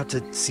you're about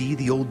to see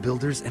the old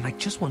builders, and I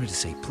just wanted to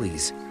say,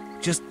 please,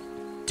 just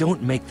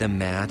don't make them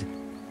mad.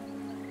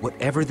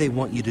 Whatever they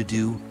want you to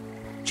do,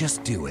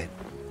 just do it.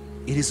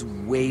 It is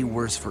way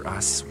worse for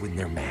us when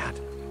they're mad.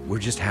 We're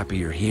just happy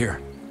you're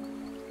here.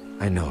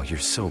 I know, you're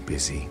so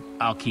busy.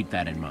 I'll keep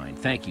that in mind.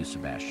 Thank you,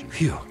 Sebastian.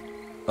 Phew.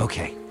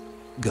 Okay,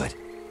 good.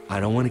 I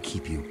don't want to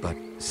keep you, but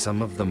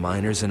some of the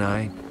miners and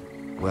I,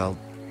 well,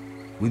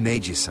 we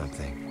made you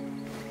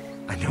something.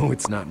 I know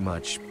it's not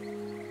much,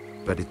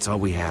 but it's all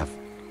we have.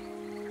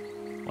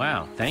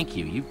 Wow, thank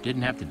you. You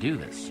didn't have to do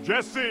this.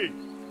 Jesse,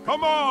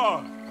 come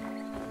on!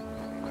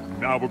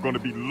 Now we're gonna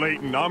be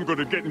late and I'm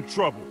gonna get in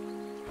trouble.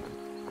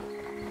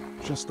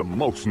 Just the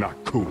most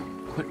not cool.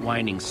 Quit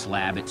whining,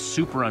 Slab. It's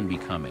super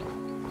unbecoming.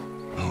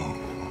 Oh,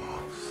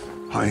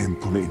 I am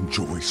gonna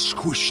enjoy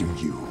squishing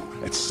you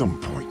at some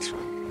point.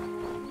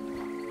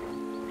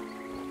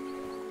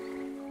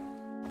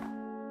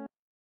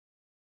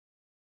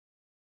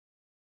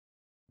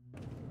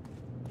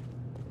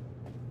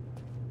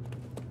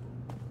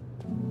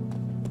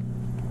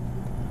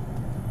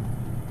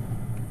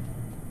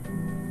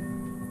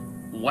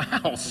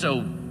 Wow,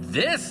 so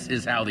this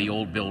is how the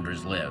old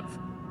builders live.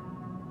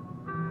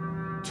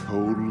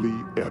 Totally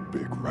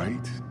epic,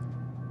 right?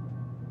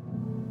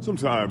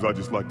 Sometimes I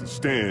just like to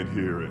stand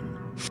here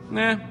and...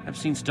 Nah, I've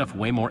seen stuff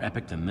way more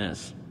epic than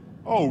this.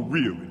 Oh,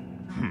 really?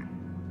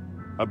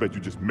 I bet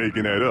you're just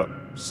making that up,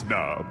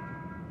 snob.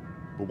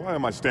 But why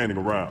am I standing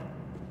around?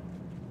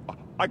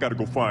 I gotta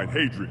go find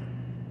Hadrian.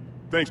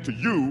 Thanks to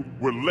you,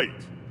 we're late.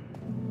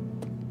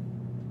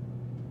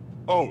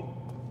 Oh,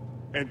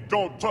 and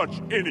don't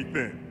touch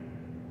anything.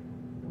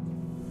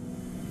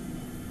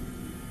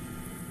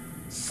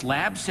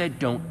 Slab said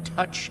don't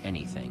touch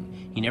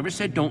anything. He never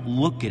said don't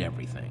look at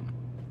everything.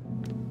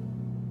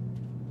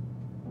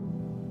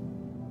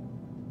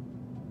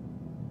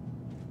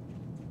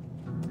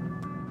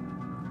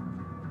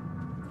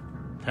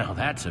 Now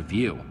that's a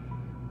view.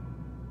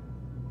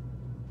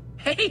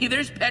 Hey,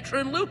 there's Petra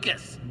and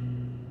Lucas.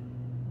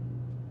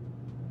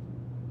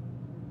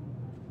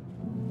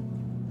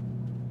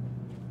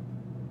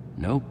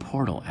 No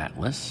portal,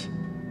 Atlas.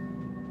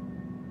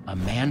 A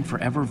Man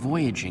Forever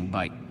Voyaging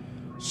by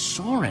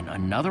Soren.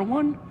 Another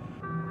one?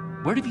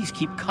 Where do these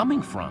keep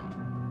coming from?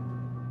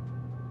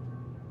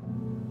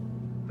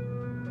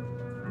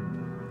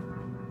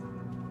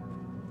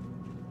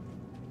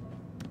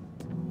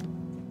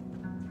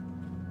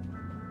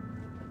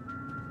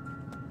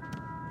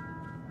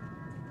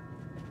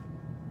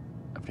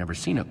 I've never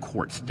seen a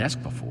quartz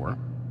desk before.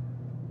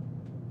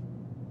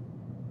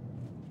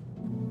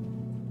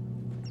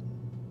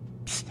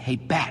 Psst, hey,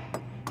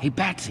 Bat. Hey,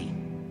 Batsy.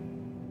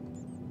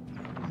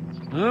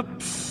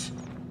 Oops.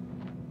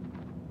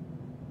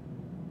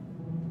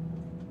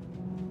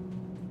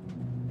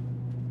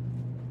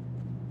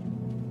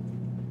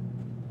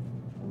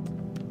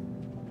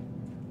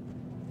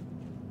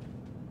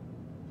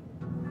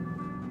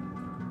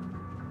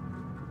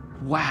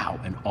 Wow,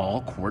 an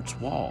all-quartz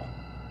wall.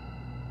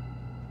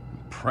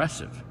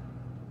 Impressive.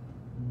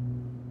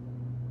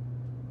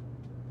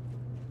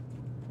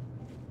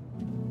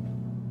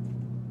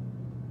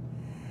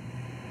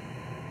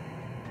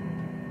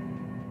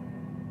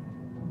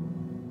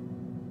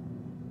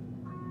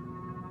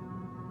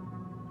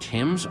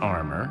 Tim's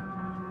armor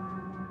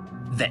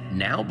that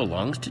now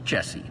belongs to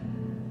Jesse.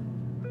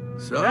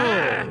 So,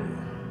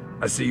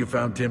 I see you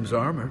found Tim's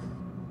armor.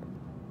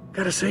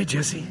 Gotta say,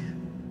 Jesse,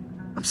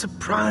 I'm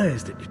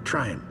surprised that you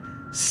try and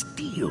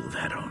steal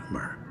that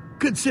armor.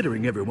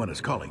 Considering everyone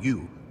is calling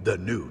you the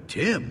new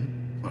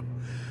Tim.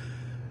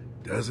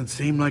 Doesn't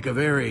seem like a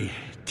very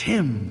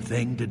Tim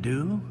thing to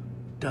do,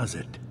 does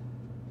it?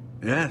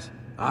 Yes,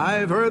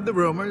 I've heard the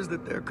rumors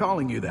that they're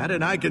calling you that,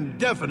 and I can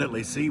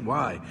definitely see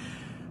why.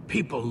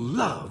 People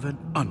love an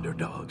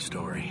underdog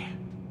story.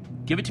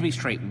 Give it to me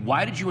straight.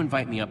 Why did you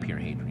invite me up here,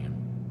 Hadrian?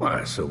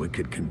 Why, so we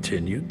could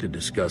continue to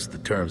discuss the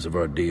terms of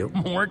our deal.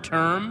 More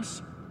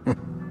terms?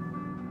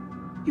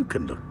 You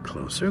can look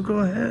closer, go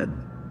ahead.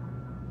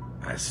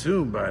 I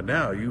assume by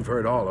now you've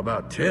heard all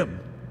about Tim.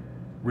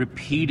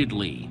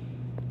 Repeatedly.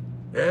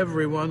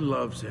 Everyone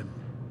loves him.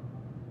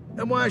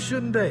 And why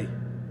shouldn't they?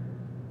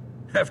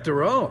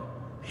 After all,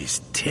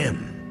 he's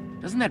Tim.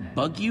 Doesn't that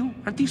bug you?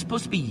 Aren't these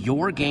supposed to be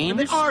your games?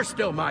 They are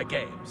still my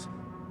games.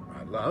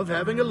 I love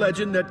having a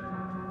legend that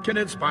can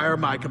inspire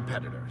my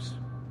competitors.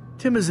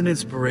 Tim is an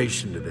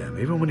inspiration to them,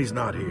 even when he's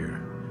not here.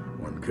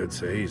 One could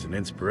say he's an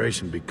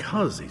inspiration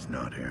because he's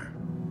not here.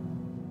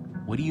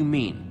 What do you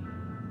mean?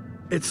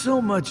 It's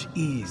so much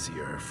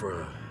easier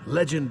for a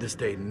legend to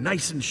stay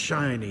nice and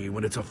shiny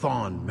when it's a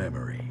fond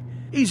memory.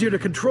 Easier to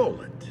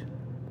control it.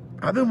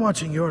 I've been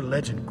watching your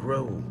legend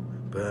grow,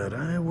 but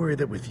I worry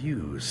that with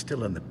you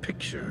still in the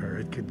picture,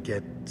 it could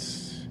get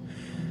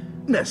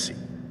messy.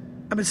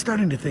 I've been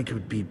starting to think it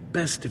would be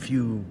best if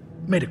you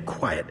made a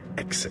quiet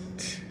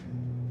exit.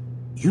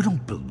 You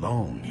don't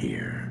belong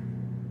here.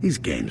 These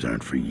games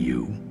aren't for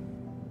you.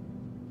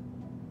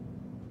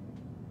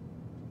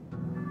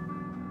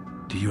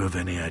 Do you have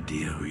any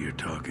idea who you're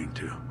talking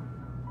to?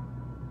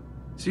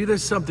 See,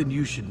 there's something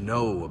you should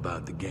know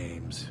about the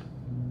games.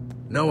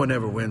 No one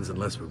ever wins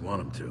unless we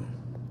want them to.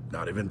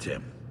 Not even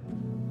Tim.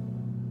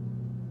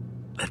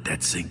 Let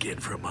that sink in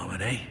for a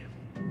moment, eh?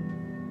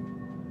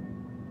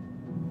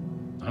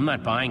 I'm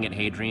not buying it,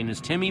 Hadrian.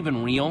 Is Tim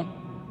even real?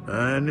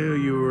 I knew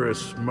you were a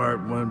smart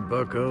one,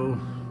 bucko.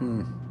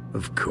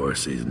 Of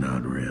course he's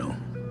not real.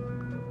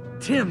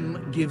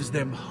 Tim gives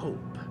them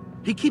hope.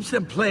 He keeps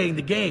them playing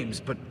the games,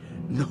 but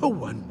no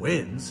one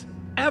wins.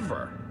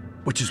 Ever.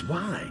 Which is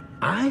why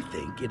I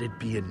think it'd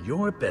be in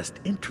your best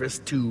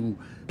interest to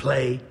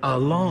play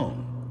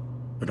along.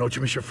 But don't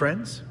you miss your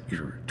friends?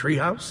 Your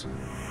treehouse?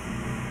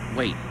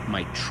 Wait,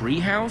 my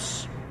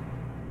treehouse?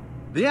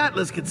 The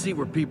Atlas can see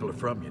where people are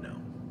from, you know.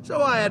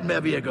 So I had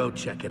Mevia go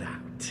check it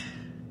out.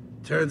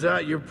 Turns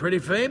out you're pretty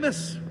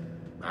famous.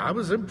 I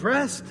was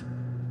impressed.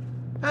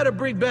 Had to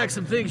bring back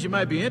some things you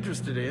might be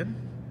interested in.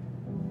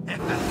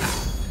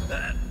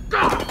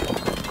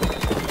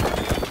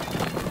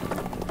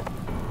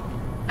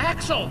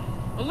 Axel!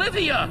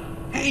 Olivia!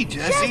 Hey,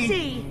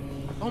 Jesse!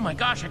 Oh my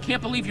gosh, I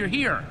can't believe you're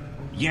here.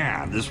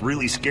 Yeah, this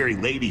really scary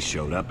lady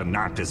showed up and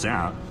knocked us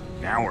out.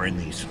 Now we're in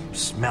these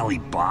smelly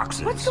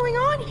boxes. What's going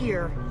on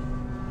here?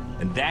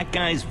 And that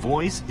guy's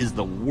voice is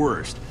the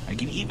worst. I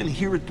can even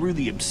hear it through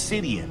the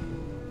obsidian.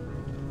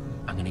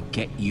 I'm gonna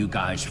get you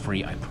guys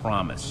free, I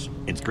promise.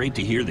 It's great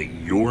to hear that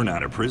you're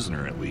not a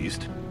prisoner, at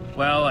least.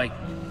 Well, I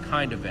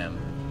kind of am.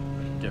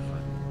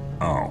 Different.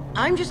 Oh.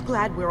 I'm just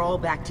glad we're all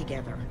back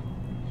together.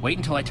 Wait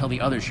until I tell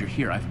the others you're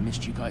here. I've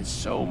missed you guys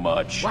so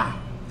much. Wow,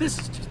 this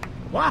is just...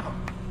 wow.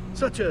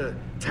 Such a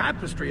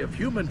tapestry of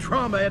human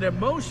trauma and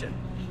emotion.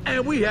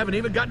 And we haven't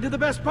even gotten to the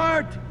best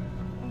part.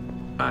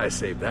 I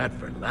saved that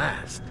for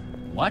last.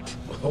 What?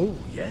 Oh,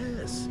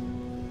 yes.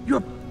 Your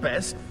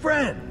best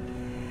friend.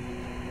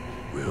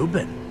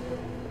 Reuben.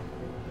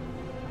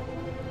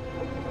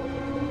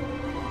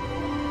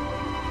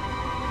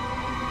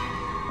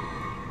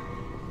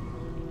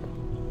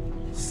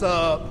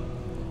 Sup?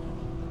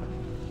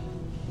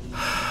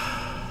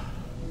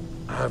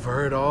 I've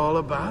heard all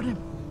about him.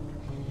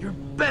 Your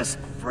best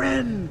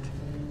friend.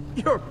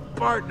 Your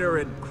partner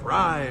in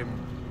crime.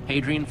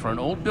 Hadrian, for an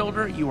old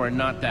builder, you are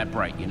not that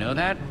bright, you know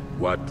that?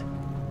 What?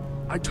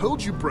 I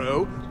told you,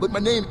 bro. Like, my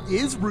name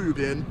is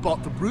Ruben,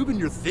 but the Ruben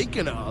you're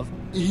thinking of,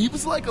 he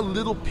was like a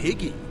little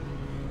piggy.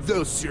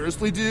 Though,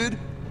 seriously, dude,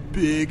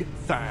 big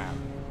fan.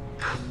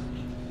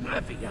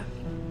 Mafia.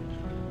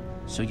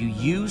 So you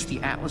used the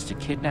Atlas to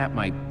kidnap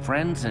my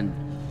friends and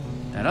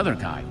that other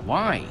guy.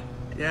 Why?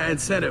 Yeah,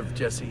 incentive,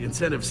 Jesse,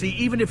 incentive. See,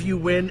 even if you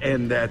win,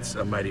 and that's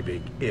a mighty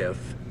big if,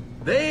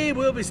 they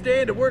will be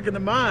staying to work in the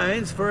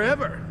mines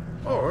forever.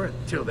 Or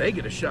until they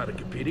get a shot at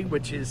competing,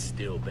 which is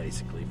still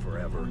basically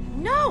forever.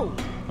 No!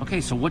 Okay,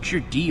 so what's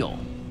your deal?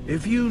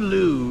 If you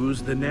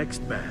lose the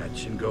next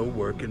match and go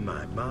work in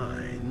my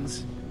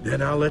mines,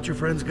 then I'll let your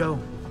friends go.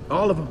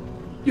 All of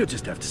them. You'll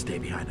just have to stay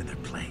behind in their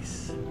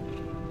place.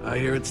 I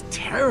hear it's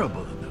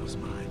terrible in those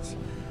mines.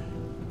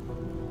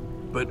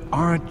 But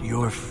aren't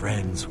your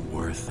friends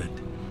worth it?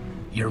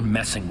 You're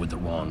messing with the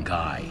wrong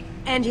guy.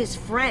 And his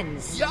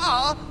friends.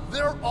 Yeah,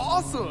 they're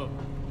awesome.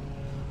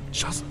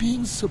 Just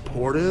being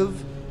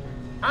supportive.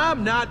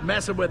 I'm not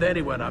messing with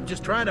anyone. I'm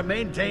just trying to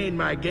maintain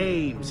my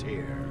games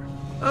here.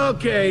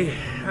 Okay,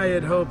 I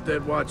had hoped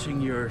that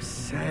watching your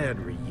sad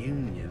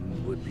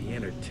reunion would be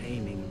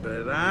entertaining,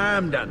 but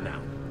I'm done now.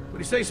 What do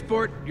you say,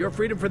 sport? Your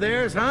freedom for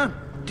theirs, huh?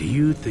 Do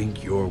you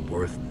think you're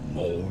worth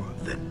more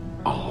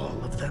than all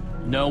of them?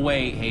 No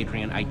way,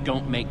 Hadrian. I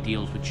don't make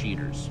deals with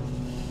cheaters.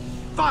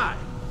 Fine.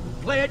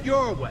 Play it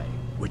your way,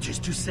 which is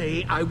to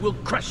say I will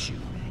crush you,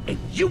 and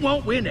you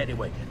won't win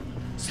anyway.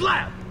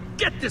 Slab,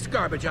 get this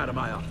garbage out of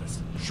my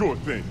office. Sure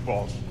thing,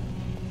 boss.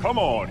 Come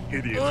on,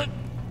 idiot.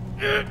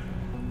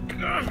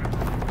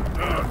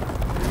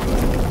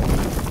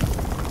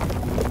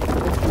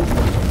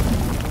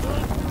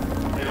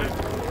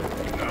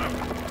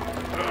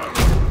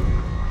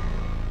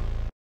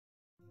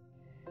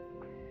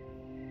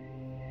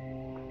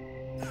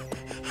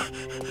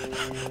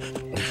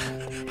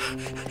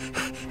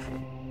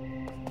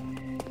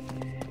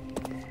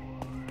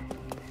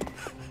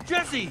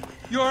 Jesse,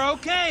 you're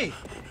okay.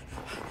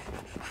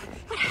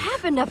 What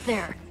happened up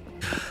there?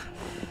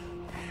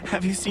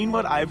 Have you seen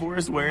what Ivor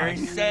is wearing?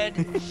 I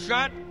said,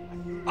 shut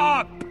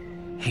up!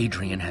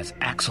 Hadrian has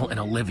Axel and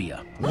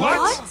Olivia.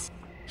 What?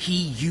 He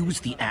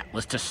used the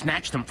Atlas to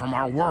snatch them from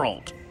our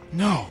world.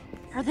 No.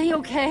 Are they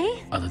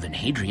okay? Other than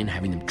Hadrian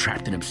having them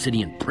trapped in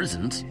obsidian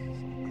prisons.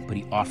 But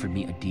he offered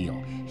me a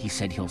deal. He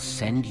said he'll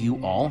send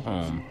you all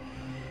home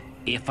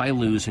if I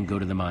lose and go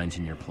to the mines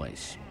in your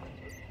place.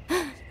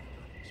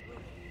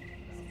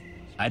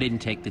 I didn't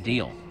take the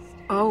deal.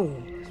 Oh.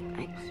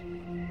 I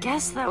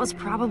guess that was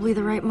probably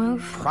the right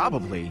move.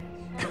 Probably?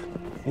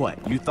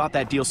 What, you thought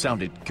that deal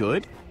sounded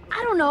good?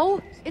 I don't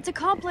know. It's a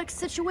complex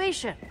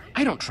situation.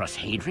 I don't trust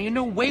Hadrian.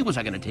 No way was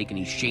I going to take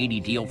any shady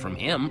deal from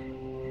him.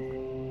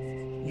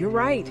 You're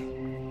right.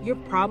 You're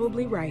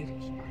probably right.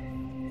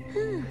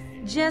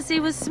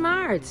 Jesse was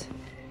smart.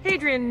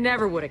 Hadrian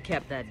never would have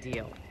kept that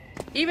deal.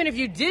 Even if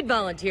you did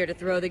volunteer to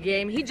throw the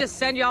game, he'd just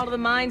send you all to the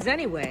mines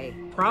anyway.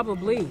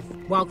 Probably,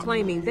 while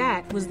claiming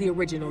that was the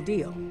original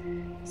deal.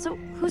 So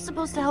who's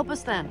supposed to help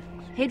us then?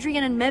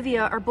 Hadrian and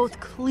Mevia are both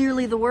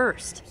clearly the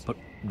worst. But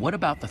what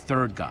about the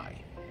third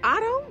guy?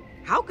 Otto?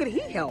 How could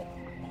he help?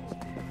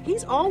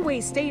 He's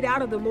always stayed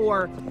out of the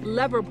more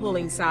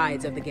lever-pulling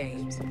sides of the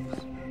games.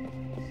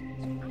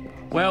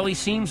 Well, he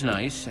seems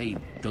nice.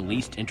 The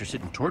least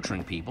interested in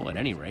torturing people, at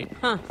any rate.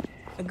 Huh.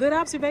 A good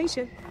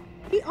observation.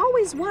 He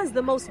always was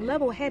the most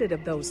level-headed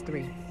of those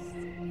three.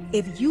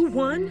 If you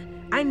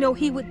won, I know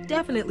he would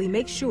definitely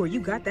make sure you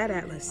got that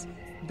Atlas.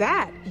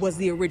 That was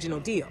the original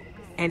deal,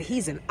 and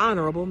he's an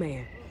honorable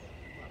man.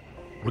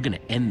 We're gonna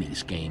end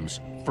these games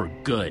for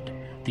good.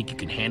 Think you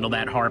can handle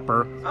that,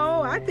 Harper?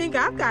 Oh, I think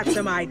I've got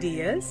some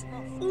ideas.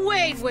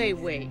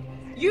 Wait.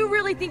 You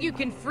really think you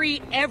can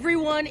free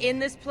everyone in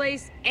this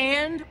place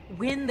and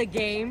win the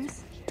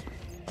games?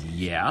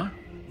 Yeah.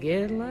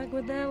 Good luck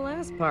with that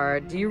last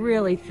part. Do you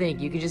really think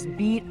you could just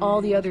beat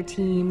all the other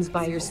teams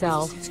by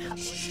yourself?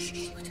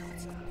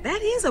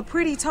 That is a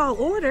pretty tall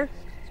order.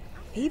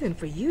 Even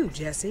for you,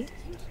 Jesse.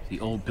 The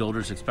old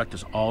builders expect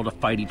us all to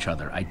fight each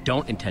other. I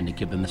don't intend to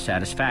give them the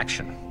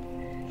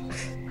satisfaction.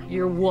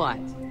 You're what?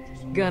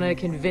 Gonna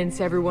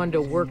convince everyone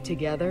to work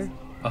together?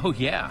 Oh,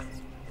 yeah.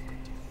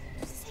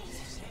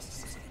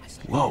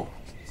 Whoa.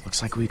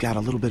 Looks like we've got a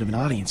little bit of an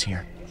audience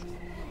here.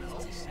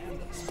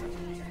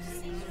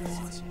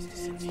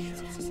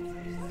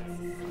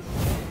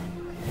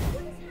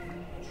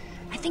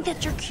 I think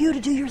that's your cue to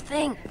do your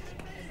thing.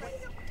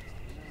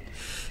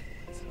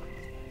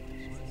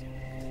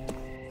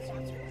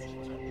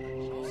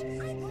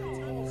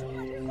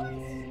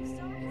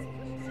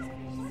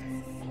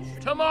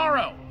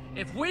 Tomorrow,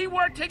 if we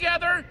work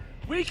together,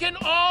 we can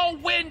all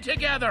win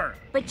together.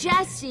 But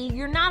Jesse,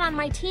 you're not on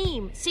my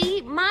team.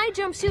 See, my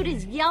jumpsuit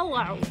is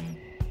yellow.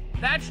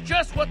 That's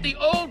just what the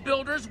old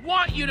builders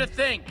want you to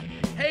think.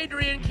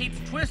 Hadrian keeps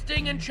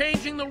twisting and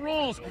changing the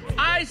rules.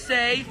 I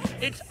say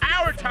it's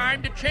our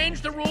time to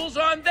change the rules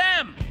on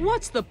them.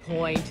 What's the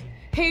point?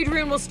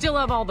 Hadrian will still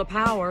have all the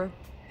power.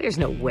 There's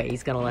no way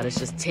he's gonna let us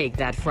just take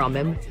that from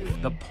him.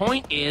 The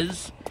point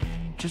is,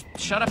 just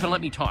shut up and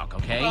let me talk,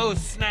 okay? Oh,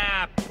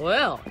 snap.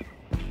 Well,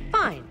 fine.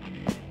 Fine.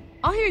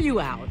 I'll hear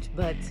you out,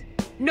 but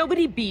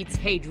nobody beats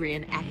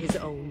Hadrian at his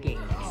own games.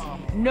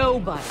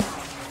 Nobody.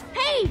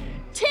 Hey!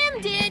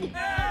 Tim did!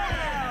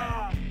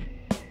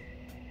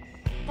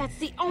 That's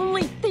the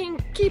only thing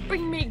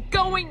keeping me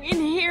going in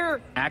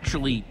here.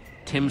 Actually,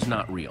 Tim's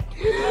not real.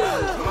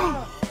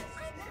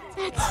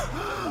 That's...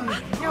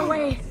 No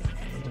way.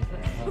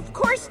 Of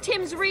course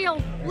Tim's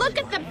real. Look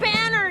at the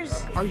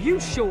banners. Are you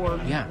sure?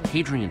 Yeah,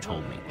 Hadrian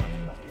told me.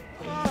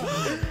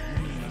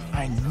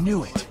 I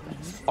knew it.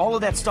 All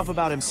of that stuff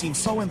about him seems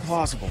so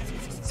implausible.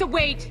 So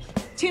wait,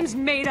 Tim's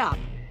made up.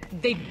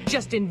 They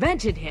just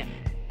invented him.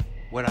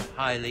 What a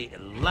highly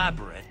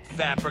elaborate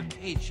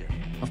fabrication.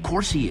 Of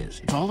course he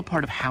is. It's all a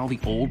part of how the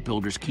old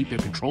builders keep their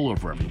control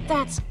over everything.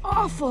 That's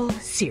awful.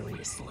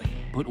 Seriously.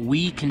 But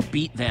we can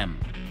beat them.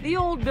 The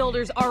old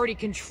builders already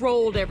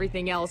controlled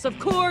everything else. Of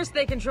course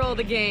they control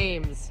the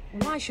games.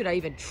 Why should I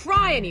even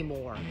try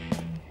anymore?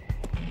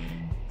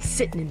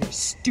 Sitting in their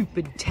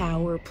stupid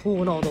tower,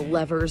 pulling all the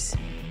levers.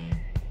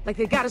 Like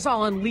they got us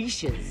all on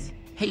leashes.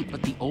 Hey,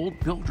 but the old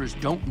builders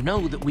don't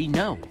know that we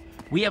know.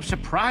 We have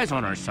surprise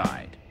on our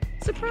side.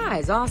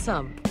 Surprise,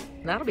 awesome.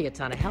 That'll be a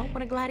ton of help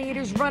when a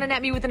gladiator's running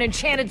at me with an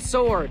enchanted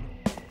sword.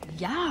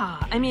 Yeah,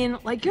 I mean,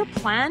 like, your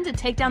plan to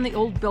take down the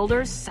old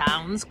builders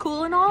sounds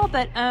cool and all,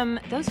 but,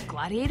 those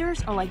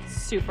gladiators are, like,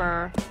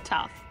 super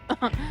tough.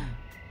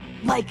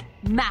 Like,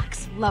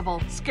 max level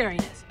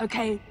scariness,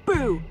 okay?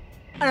 Boo!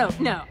 Oh,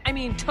 no, I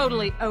mean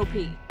totally OP.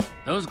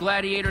 Those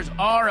gladiators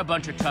are a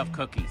bunch of tough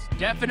cookies.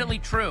 Definitely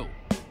true.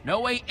 No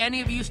way any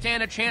of you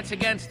stand a chance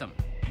against them.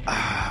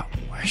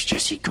 Where's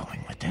Jesse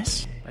going with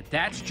this? But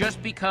that's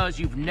just because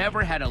you've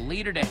never had a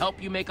leader to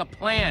help you make a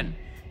plan.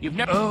 You've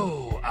never...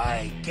 Oh,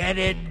 I get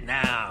it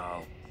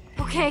now.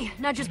 Okay,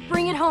 now just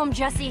bring it home,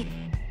 Jesse.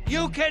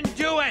 You can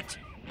do it!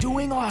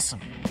 Doing awesome.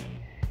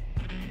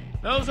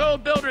 Those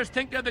old builders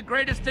think they're the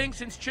greatest thing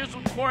since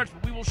chiseled quartz,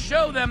 but we will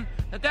show them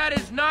that that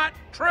is not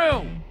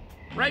true.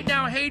 Right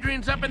now,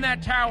 Hadrian's up in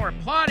that tower,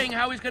 plotting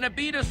how he's gonna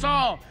beat us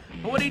all.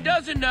 But what he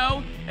doesn't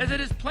know is that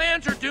his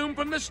plans are doomed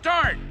from the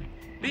start.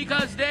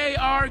 Because they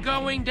are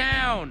going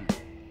down.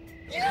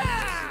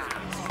 Yeah!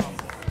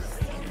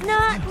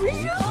 Not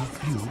real?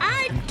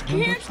 I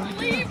can't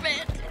believe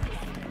it.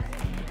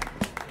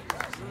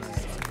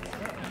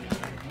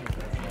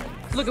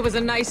 Look, it was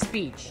a nice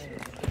speech.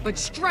 But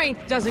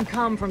strength doesn't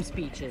come from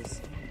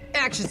speeches.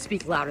 Actions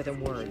speak louder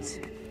than words.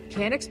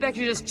 Can't expect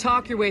you to just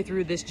talk your way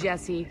through this,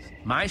 Jesse.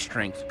 My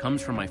strength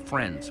comes from my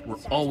friends. We're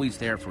always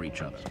there for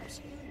each other.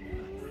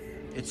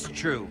 It's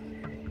true.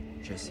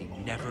 Jesse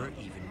never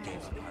even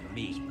gave up on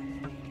me.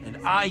 And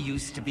I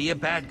used to be a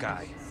bad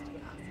guy.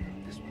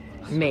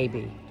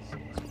 Maybe.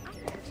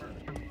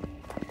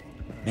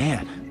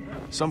 Man,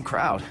 some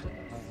crowd.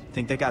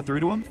 Think they got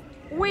through to him?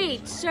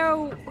 Wait,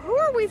 so who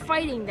are we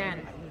fighting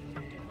then?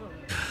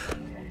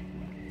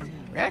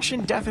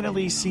 Reaction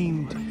definitely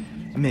seemed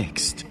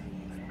mixed.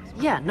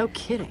 Yeah, no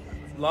kidding.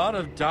 A lot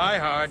of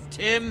die-hard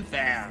Tim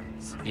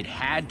fans. It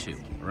had to,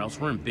 or else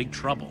we're in big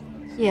trouble.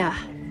 Yeah,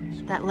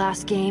 that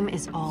last game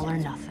is all or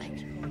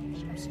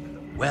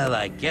nothing. Well,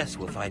 I guess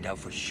we'll find out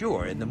for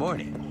sure in the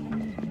morning.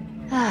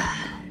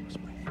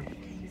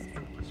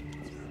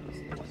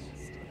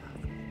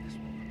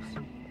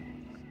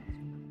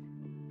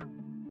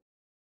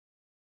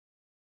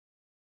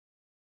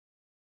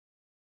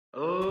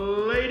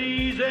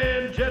 Ladies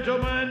and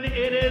gentlemen,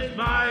 it is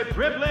my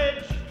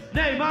privilege,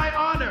 nay, my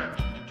honor,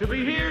 to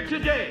be here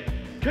today,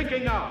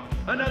 kicking off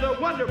another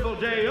wonderful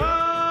day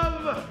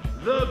of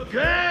the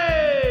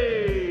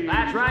game!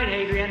 That's right,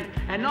 Hadrian.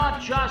 And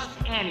not just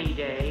any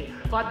day,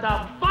 but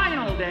the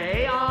final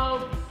day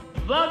of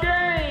the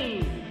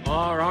game.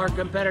 Are our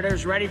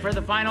competitors ready for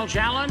the final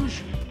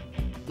challenge?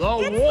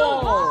 The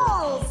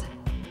walls!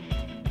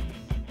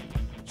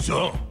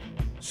 So,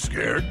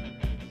 scared?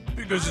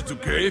 Because it's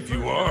okay if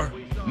you are.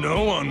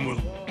 No one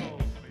will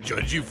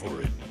judge you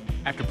for it.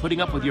 After putting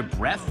up with your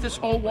breath this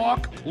whole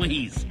walk,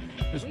 please.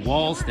 This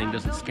walls thing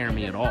doesn't scare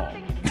me at all.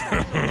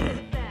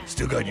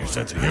 Still got your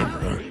sense of humor,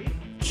 huh?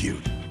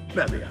 Cute.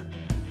 Mevia,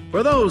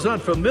 for those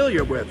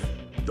unfamiliar with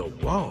the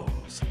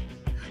walls,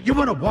 you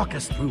want to walk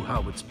us through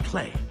how it's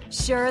played?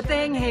 Sure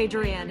thing,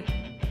 Hadrian.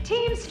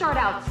 Teams start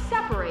out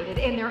separated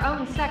in their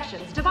own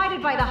sections,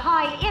 divided by the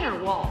high inner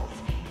walls.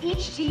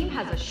 Each team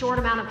has a short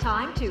amount of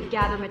time to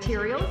gather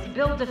materials,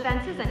 build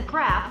defenses, and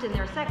craft in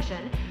their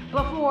section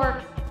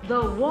before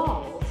the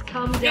walls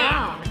come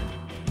down.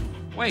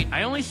 Wait,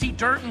 I only see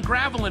dirt and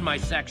gravel in my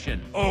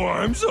section. Oh,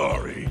 I'm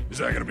sorry. Is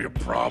that gonna be a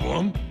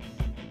problem?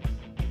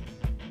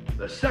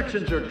 The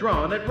sections are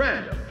drawn at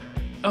random.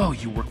 Oh,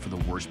 you work for the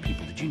worst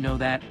people. Did you know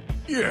that?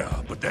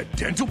 Yeah, but that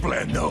dental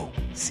plan, though.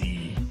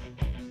 See?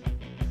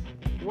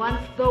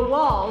 Once the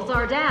walls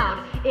are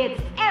down, it's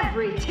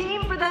every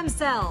team for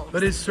themselves.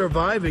 But is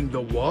surviving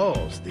the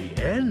walls the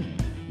end,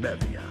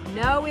 Mevia?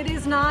 No, it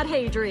is not,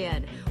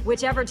 Hadrian.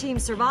 Whichever team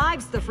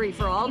survives the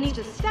free-for-all needs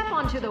to step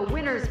onto the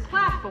winner's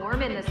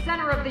platform in the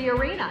center of the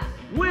arena.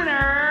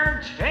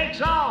 Winner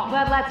takes all!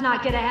 But let's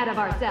not get ahead of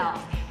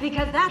ourselves.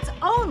 because that's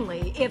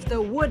only if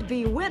the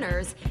would-be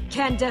winners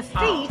can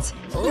defeat...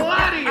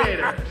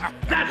 Gladiators!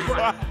 That's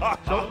right!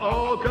 So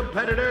all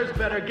competitors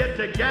better get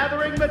to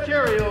gathering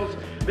materials,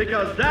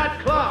 because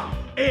that clock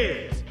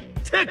is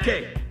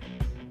ticking!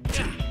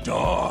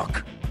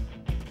 Dog.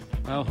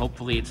 Well,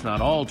 hopefully it's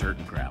not all dirt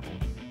and gravel.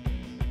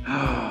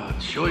 Ah,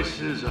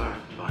 choices are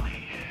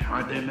funny,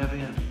 aren't they,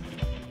 Mevian?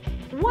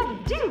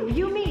 What do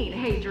you mean,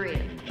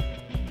 Hadrian?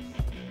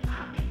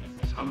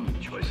 Some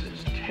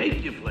choices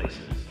take you places.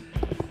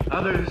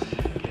 Others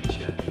get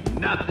you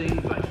nothing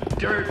but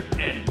dirt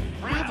and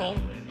Gravel?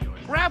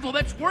 Gravel,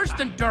 that's worse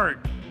than dirt.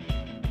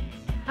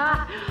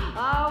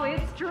 Oh,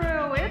 it's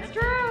true, it's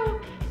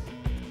true.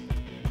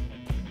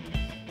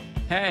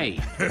 Hey.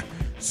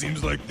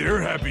 Seems like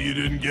they're happy you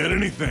didn't get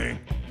anything.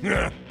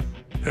 I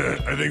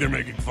think they're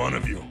making fun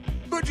of you.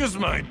 But just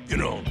my,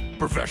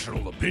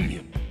 professional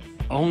opinion.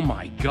 Oh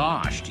my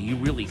gosh, do you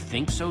really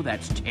think so?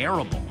 That's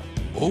terrible.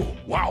 Oh,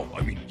 wow.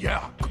 I mean,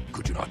 yeah.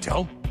 Could you not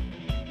tell?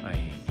 I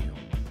hate you.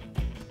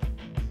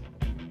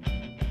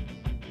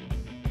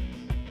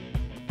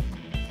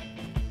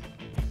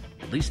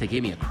 At least they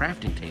gave me a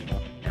crafting table.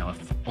 Now,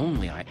 if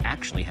only I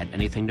actually had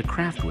anything to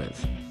craft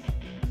with.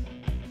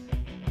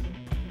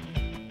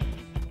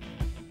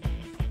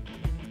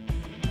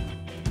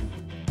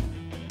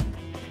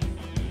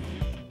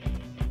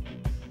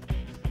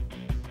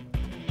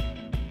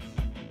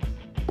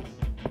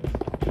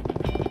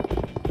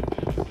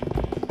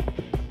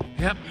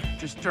 Yep,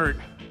 just dirt.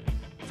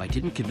 If I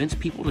didn't convince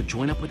people to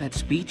join up with that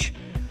speech,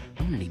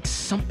 I'm gonna need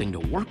something to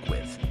work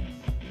with.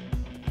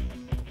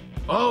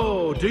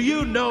 Oh, do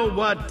you know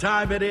what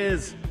time it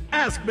is?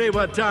 Ask me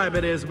what time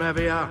it is,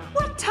 Mevia.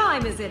 What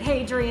time is it,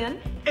 Hadrian?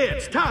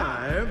 It's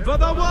time for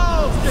the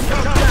walls to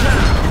come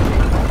down!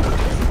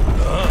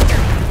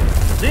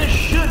 This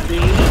should be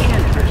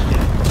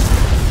interesting.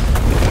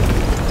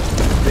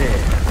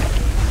 There.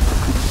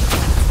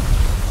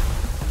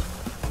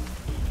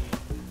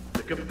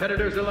 The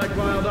competitors are like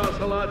wild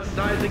ocelots,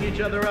 sizing each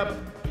other up,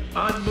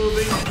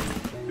 unmoving,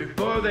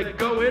 before they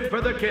go in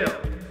for the kill.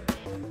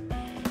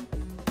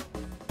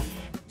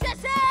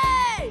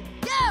 Jesse!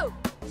 Go!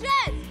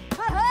 Jess!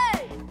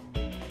 Hey!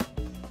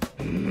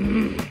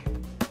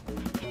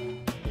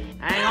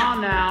 Hang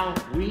on now.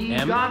 We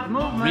got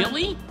movement.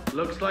 Really?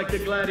 Looks like the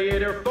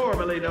gladiator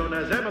formerly known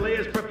as Emily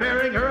is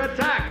preparing her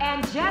attack.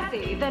 And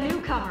Jesse, the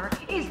newcomer,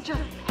 is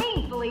just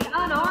painfully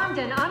unarmed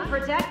and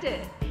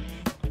unprotected.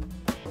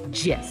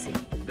 Jesse.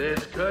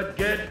 This could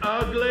get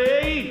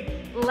ugly.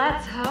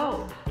 Let's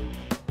hope.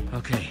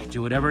 Okay,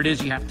 do whatever it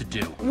is you have to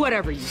do.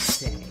 Whatever you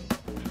say.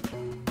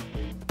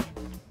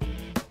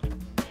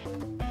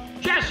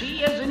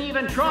 Jesse isn't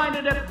even trying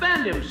to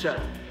defend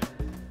himself.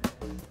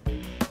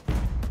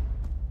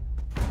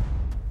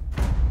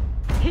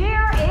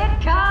 Here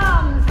it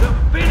comes! The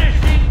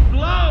finishing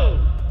blow!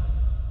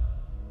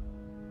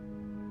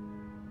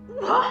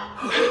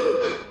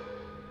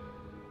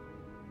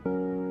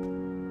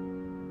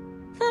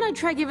 Thought I'd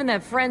try giving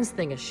that friends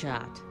thing a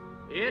shot.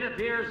 It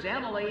appears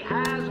Emily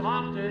has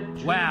opted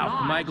to Wow,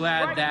 am I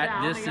glad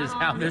that this is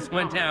how this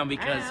went down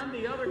because,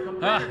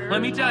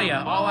 let me tell you,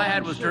 all I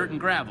had was dirt and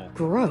gravel.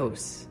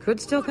 Gross.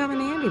 Could still come in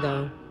handy,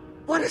 though.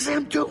 What is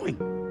Em doing?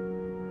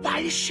 Why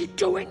is she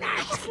doing that?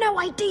 I have no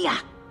idea.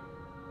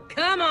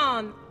 Come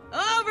on,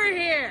 over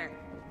here!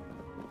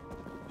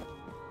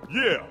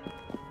 Yeah.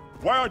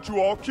 Why aren't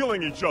you all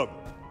killing each other?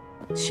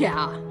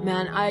 Yeah,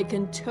 man, I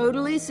can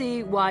totally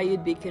see why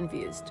you'd be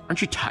confused.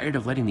 Aren't you tired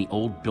of letting the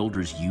old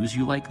builders use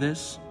you like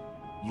this?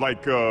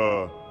 Like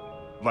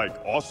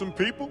awesome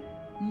people?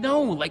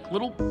 No, like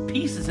little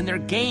pieces in their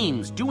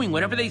games, doing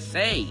whatever they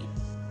say.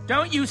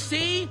 Don't you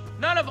see?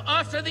 None of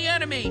us are the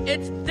enemy,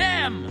 it's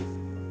them!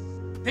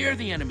 They're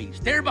the enemies,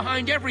 they're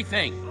behind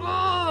everything.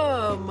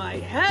 Oh, my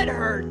head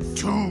hurts.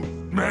 Too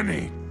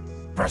many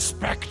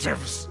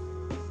perspectives.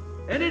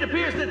 And it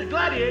appears that the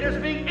gladiators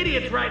are being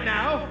idiots right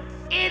now.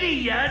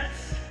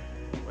 Idiots!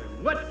 When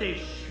what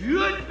they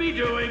should be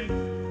doing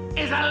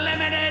is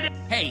eliminated.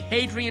 Hey,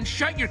 Hadrian,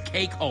 shut your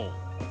cake hole.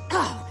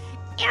 Oh,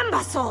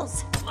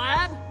 imbeciles!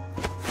 Slab?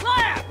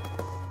 Slab!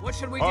 What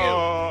should we do?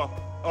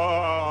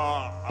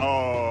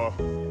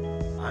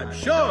 I'm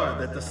sure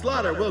that the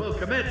slaughter will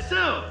commence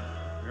soon,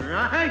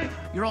 right?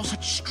 You're all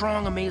such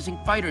strong, amazing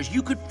fighters.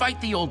 You could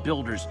fight the old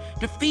builders.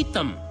 Defeat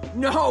them.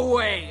 No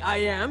way. I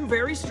am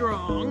very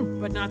strong,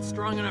 but not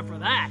strong enough for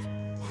that.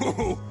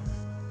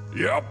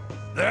 Yep,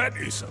 that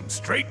is some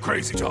straight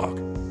crazy talk.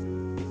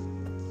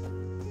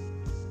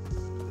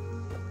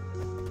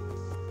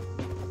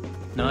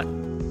 Not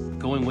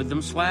going with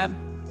them, Slab?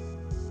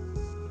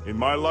 In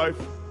my life,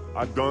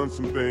 I've done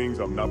some things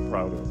I'm not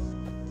proud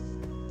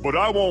of. But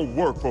I won't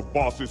work for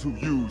bosses who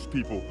use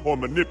people or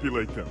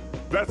manipulate them.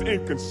 That's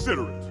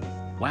inconsiderate.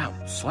 Wow,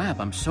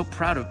 Slab, I'm so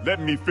proud of... Let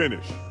me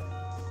finish.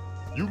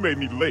 You made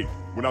me late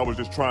when I was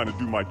just trying to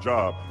do my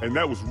job, and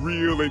that was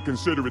real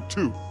inconsiderate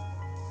too.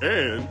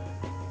 And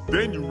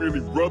then you really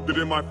rubbed it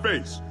in my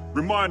face,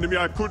 reminding me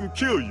I couldn't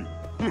kill you.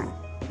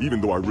 Even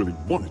though I really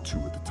wanted to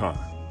at the time.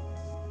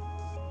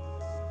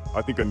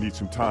 I think I need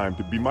some time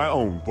to be my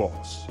own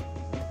boss.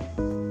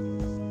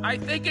 I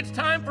think it's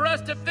time for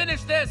us to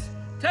finish this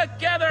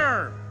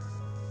together!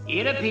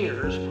 It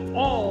appears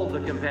all the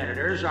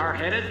competitors are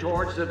headed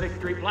towards the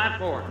victory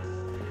platform.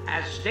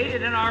 As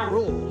stated in our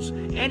rules,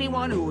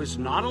 anyone who is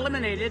not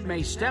eliminated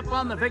may step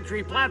on the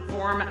victory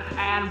platform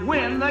and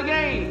win the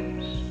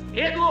games.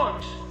 It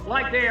looks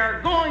like they are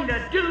going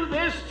to do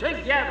this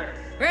together.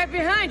 Right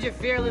behind you,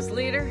 fearless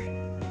leader.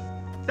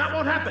 That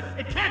won't happen.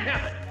 It can't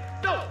happen.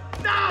 No,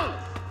 no!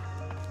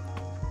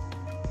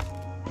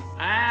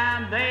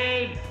 And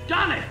they've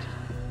done it.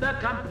 The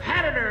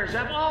competitors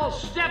have all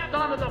stepped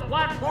onto the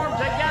platform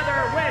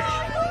together, which,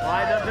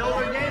 by the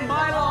Builder Game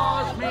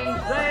bylaws, means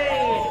they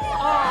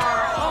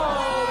are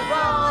all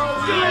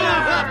the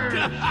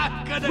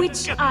winners.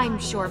 Which I'm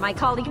sure my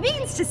colleague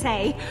means to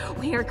say,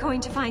 we are going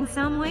to find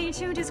some way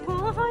to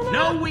disqualify them.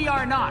 No, we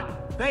are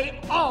not. They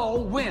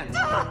all win.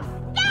 No!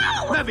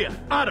 Mevia,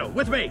 Otto,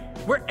 with me.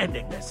 We're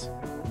ending this.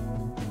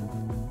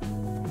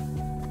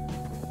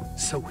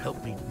 So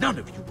help me, none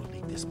of you will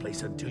leave this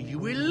place until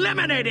you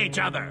eliminate each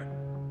other.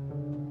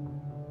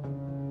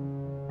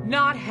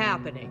 Not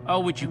happening. Oh,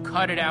 would you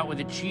cut it out with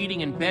the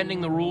cheating and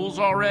bending the rules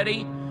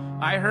already?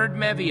 I heard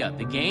Mevia.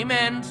 The game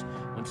ends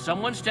when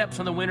someone steps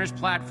on the winner's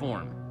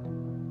platform.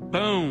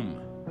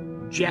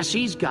 Boom.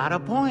 Jesse's got a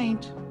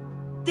point.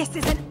 This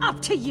isn't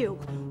up to you.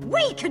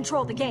 We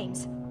control the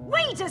games.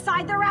 We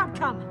decide their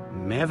outcome.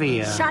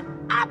 Mevia. Shut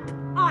up,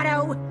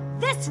 Otto.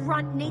 This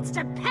runt needs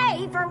to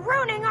pay for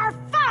ruining our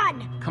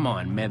fun. Come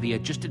on, Mevia.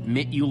 Just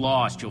admit you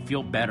lost. You'll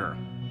feel better.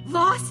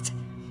 Lost?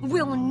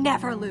 We'll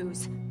never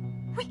lose.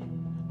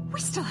 We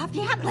still have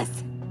the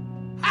Atlas.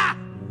 Ha!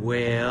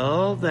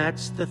 Well,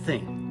 that's the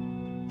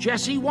thing.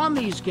 Jesse won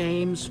these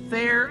games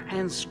fair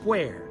and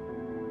square.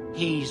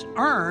 He's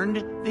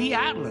earned the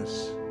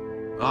Atlas.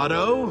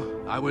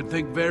 Otto, I would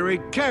think very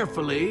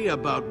carefully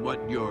about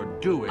what you're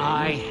doing.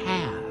 I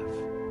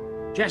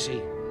have.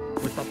 Jesse,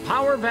 with the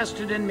power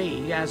vested in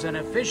me as an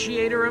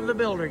officiator of the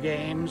Builder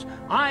Games,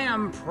 I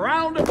am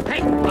proud to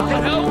pay...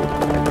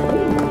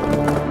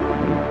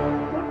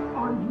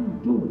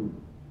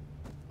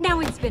 Now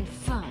it's been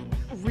fun,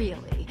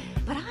 really,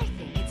 but I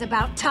think it's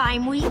about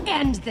time we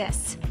end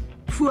this.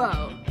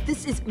 Whoa,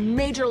 this is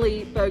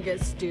majorly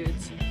bogus,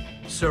 dudes.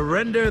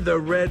 Surrender the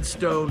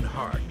Redstone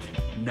Heart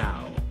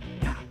now.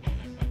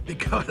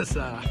 Because,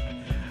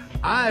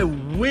 I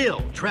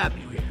will trap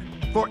you here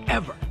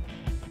forever.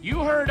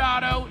 You heard,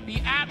 Otto.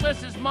 The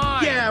Atlas is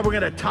mine. Yeah, we're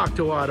gonna talk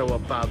to Otto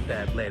about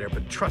that later,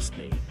 but trust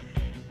me,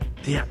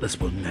 the Atlas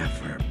will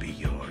never be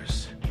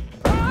yours.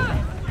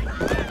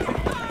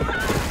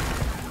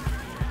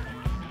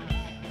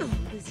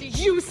 This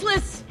is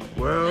useless.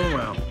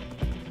 Well.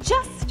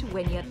 Just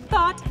when you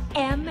thought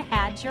M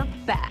had your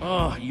back.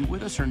 Oh, you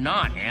with us or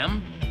not,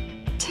 Em?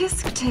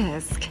 Tisk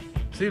tisk.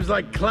 Seems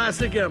like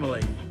classic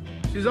Emily.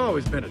 She's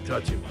always been a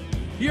touchy one.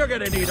 You're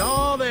gonna need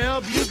all the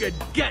help you can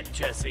get,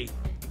 Jesse.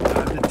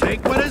 Time to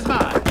take what is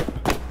mine.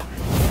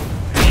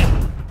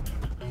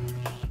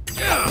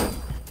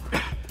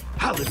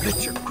 I'll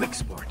admit you're quick,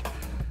 sport,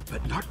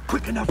 but not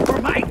quick enough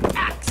for my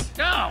axe.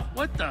 Oh,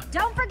 what the?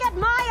 Don't forget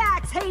my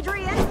axe,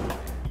 Hadrian.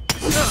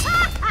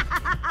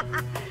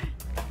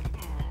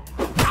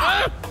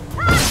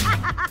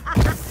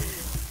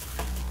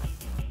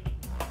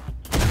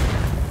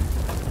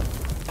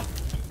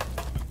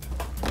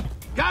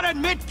 Gotta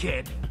admit,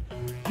 kid,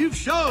 you've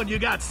shown you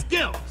got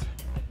skills,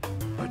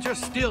 but you're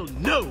still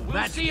no match.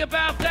 We'll see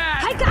about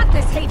that. I got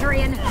this,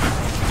 Hadrian.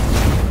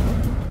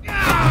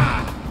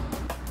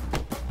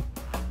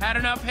 Had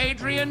enough,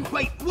 Hadrian?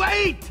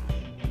 Wait!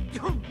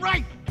 You're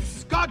right. This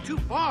has gone too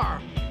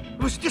far. It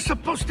was just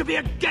supposed to be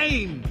a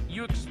game.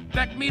 You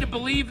expect me to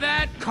believe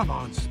that? Come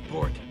on,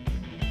 sport.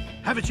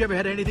 Haven't you ever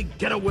had anything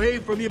get away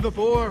from you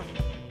before?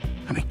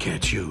 I mean,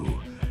 can't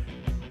you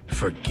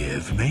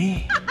forgive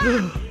me?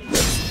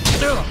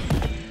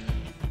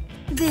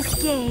 This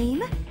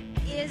game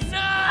is...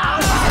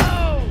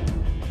 No!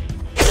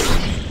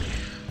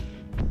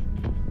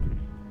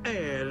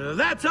 And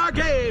that's our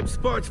game,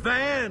 sports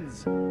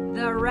fans.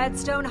 The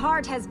Redstone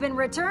Heart has been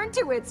returned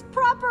to its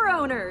proper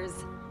owners.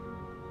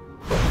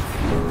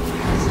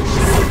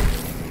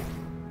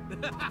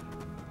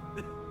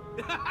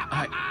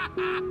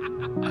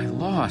 I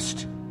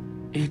lost.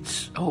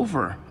 It's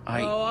over.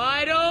 Oh,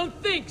 I don't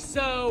think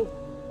so.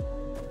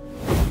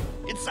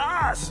 It's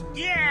us!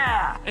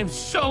 Yeah! I'm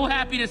so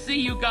happy to see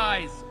you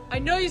guys. I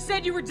know you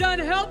said you were done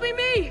helping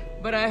me,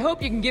 but I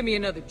hope you can give me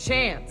another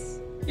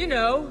chance. You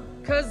know,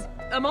 'cause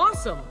I'm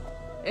awesome.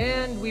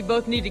 And we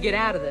both need to get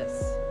out of this.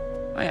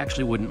 I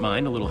actually wouldn't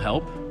mind a little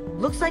help.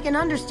 Looks like an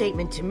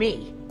understatement to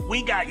me.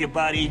 We got you,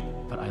 buddy.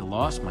 But I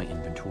lost my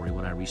inventory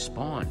when I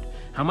respawned.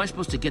 How am I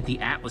supposed to get the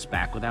Atlas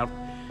back without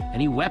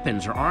any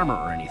weapons or armor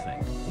or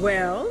anything?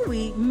 Well,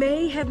 we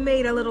may have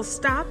made a little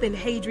stop in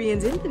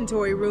Hadrian's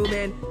inventory room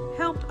and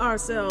helped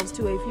ourselves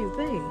to a few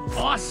things.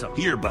 Awesome.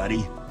 Here,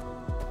 buddy.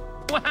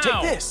 Wow.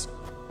 Take this.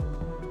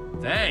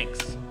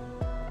 Thanks.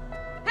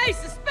 Hey,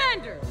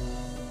 Suspender!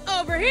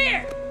 Over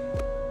here!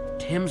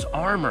 Tim's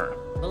armor.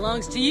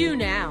 Belongs to you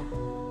now.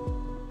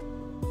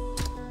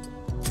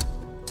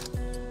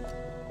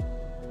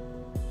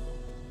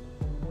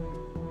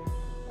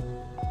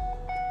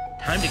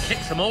 Time to kick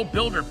some old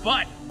builder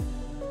butt.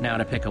 Now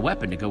to pick a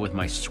weapon to go with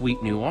my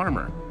sweet new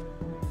armor.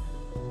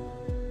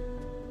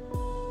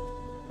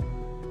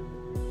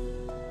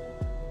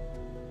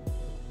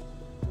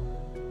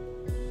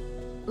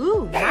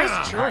 Ooh,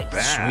 nice choice.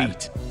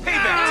 Sweet.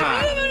 Payback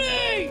time.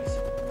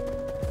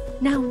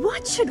 Now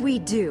what should we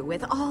do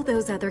with all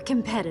those other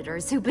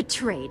competitors who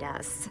betrayed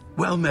us?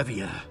 Well,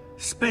 Mevia,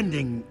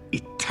 spending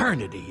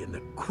eternity in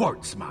the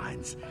quartz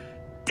mines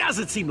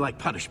doesn't seem like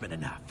punishment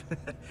enough.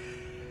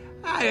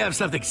 I have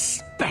something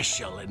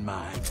special in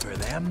mind for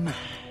them.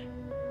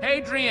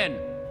 Hadrian!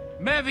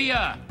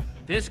 Mevia!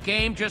 This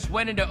game just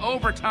went into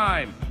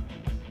overtime.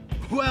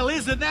 Well,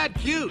 isn't that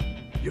cute?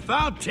 You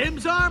found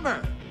Tim's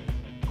armor.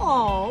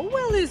 Oh,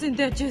 well, isn't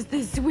that just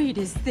the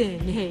sweetest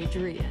thing,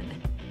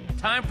 Hadrian?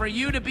 Time for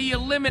you to be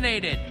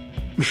eliminated.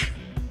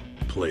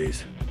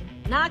 Please.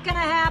 Not gonna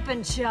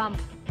happen,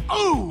 chump.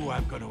 Oh,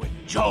 I'm gonna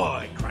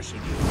enjoy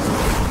crushing you.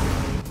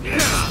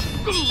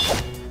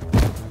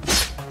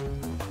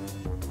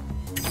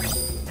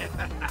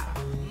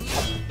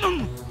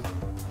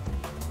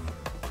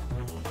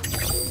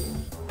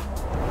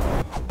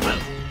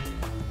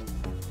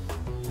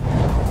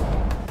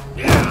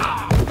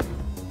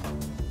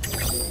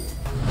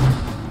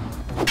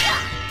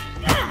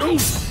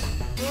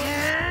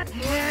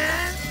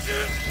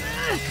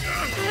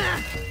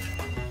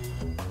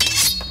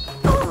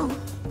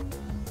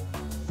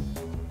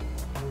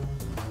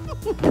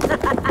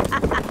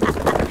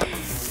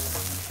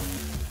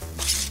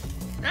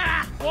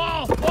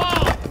 Wall!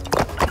 Wall!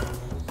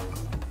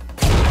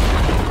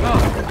 Oh,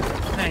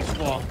 thanks,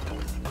 Wall.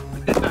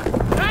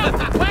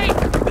 Ah, wait!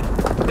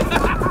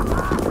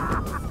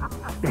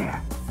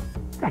 There.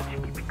 That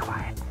should keep me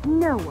quiet.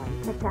 No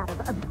one kicked out of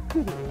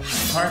obsidian.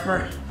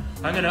 Harper,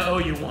 I'm gonna owe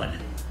you one.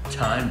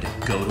 Time to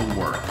go to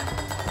work.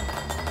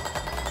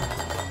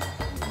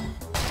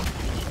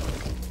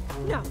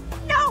 No,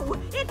 no,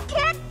 it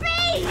can't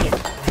be!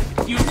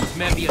 Useless,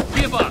 Mevia,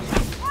 give up!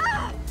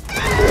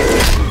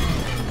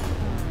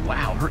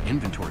 Wow, her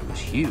inventory was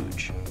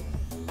huge.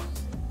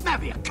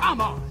 Mevia,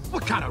 come on!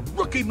 What kind of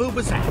rookie move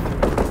was that?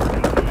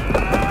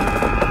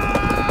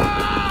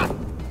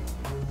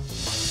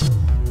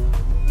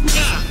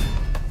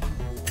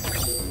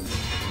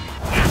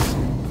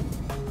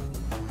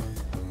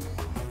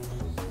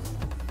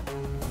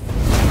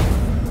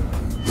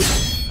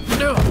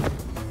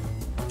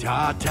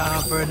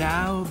 Ta-ta for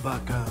now,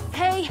 bucko.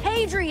 Hey,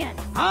 Hadrian!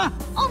 Huh?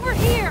 Over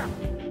here!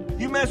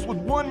 You mess with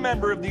one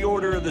member of the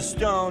Order of the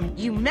Stone.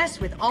 You mess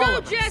with all Go,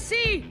 of us.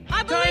 Jesse!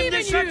 I Time believe to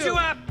in shut you! you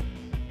up!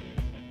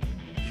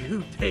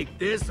 You think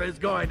this is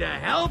going to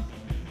help?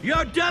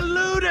 You're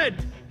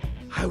deluded!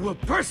 I will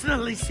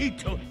personally see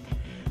to it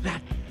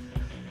that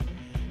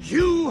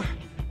you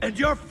and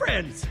your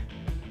friends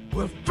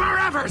will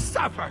forever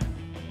suffer!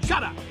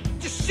 Shut up!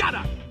 Just shut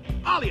up!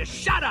 All of you,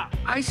 shut up!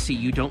 I see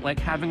you don't like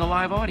having a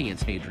live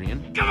audience,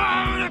 Hadrian. Come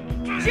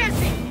on!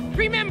 Jesse,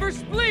 remember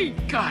Splee!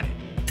 Got it.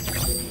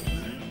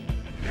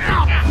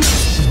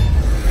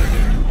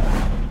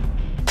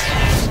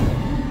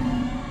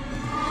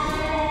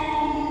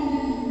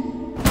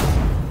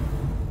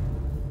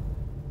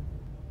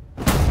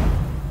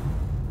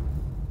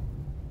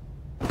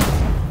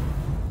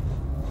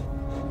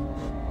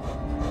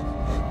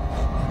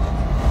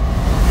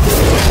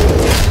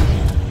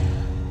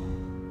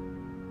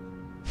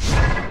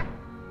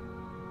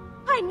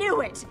 I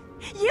knew it!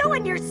 You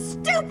and your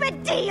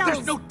stupid deals!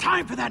 There's no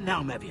time for that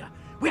now, Mevia.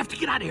 We have to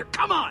get out of here.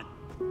 Come on!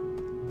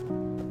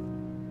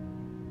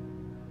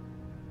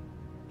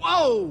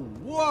 Whoa!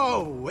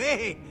 Whoa!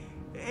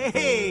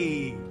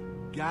 Hey,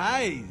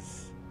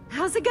 guys.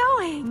 How's it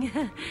going?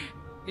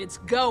 It's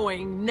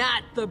going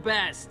not the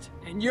best,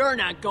 and you're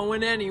not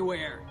going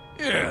anywhere.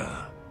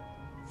 Yeah.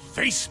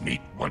 Face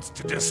Meat wants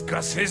to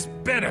discuss his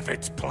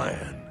benefits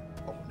plan.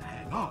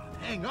 Oh,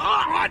 hang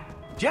on!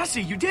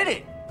 Jesse, you did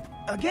it!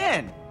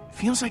 Again!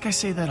 Feels like I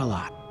say that a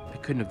lot. I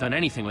couldn't have done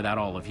anything without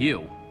all of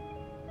you.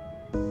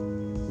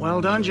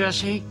 Well done,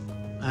 Jesse.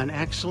 An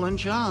excellent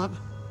job.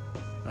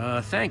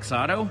 Thanks,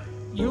 Otto.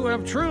 You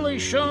have truly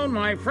shown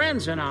my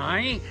friends and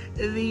I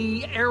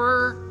the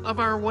error of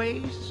our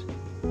ways.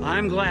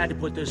 I'm glad to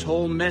put this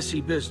whole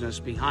messy business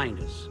behind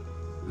us.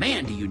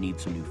 Man, do you need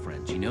some new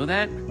friends, you know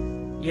that?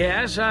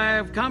 Yes,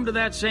 I've come to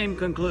that same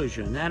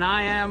conclusion, and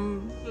I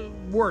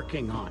am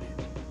working on it.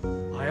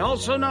 I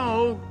also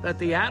know that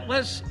the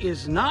Atlas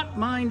is not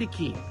mine to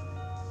keep.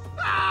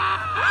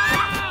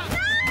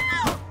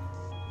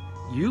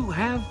 You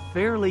have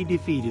fairly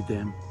defeated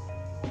them.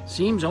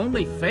 Seems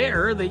only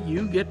fair that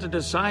you get to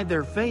decide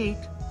their fate,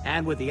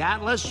 and with the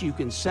Atlas, you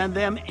can send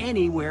them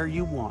anywhere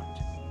you want.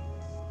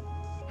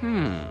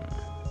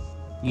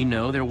 You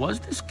know, there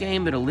was this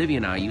game that Olivia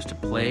and I used to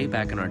play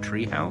back in our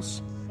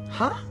treehouse.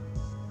 Huh?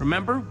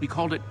 Remember? We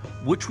called it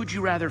Which Would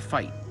You Rather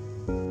Fight?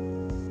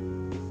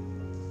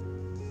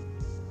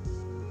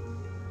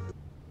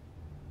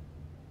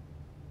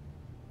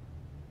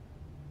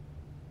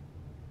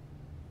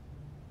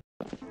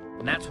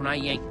 And that's when I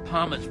yanked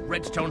Palma's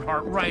redstone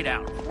heart right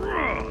out.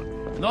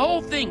 And the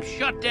whole thing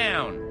shut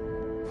down.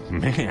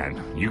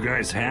 Man, you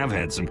guys have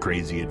had some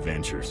crazy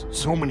adventures.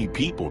 So many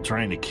people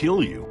trying to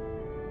kill you.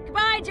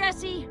 Goodbye,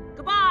 Jesse.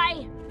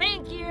 Goodbye.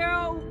 Thank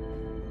you.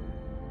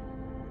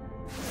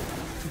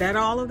 That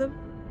all of them?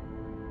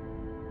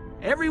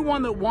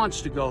 Everyone that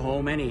wants to go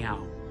home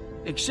anyhow.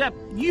 Except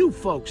you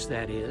folks,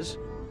 that is.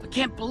 I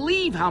can't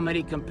believe how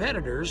many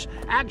competitors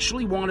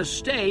actually want to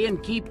stay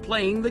and keep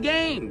playing the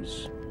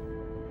games.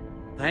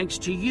 Thanks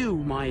to you,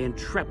 my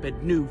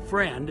intrepid new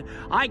friend,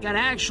 I can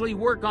actually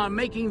work on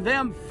making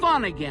them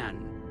fun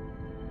again.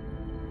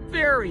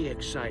 Very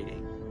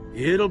exciting.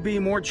 It'll be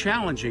more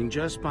challenging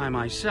just by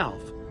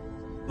myself,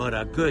 but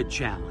a good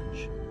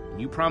challenge.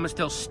 You promise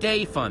they'll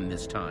stay fun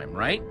this time,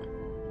 right?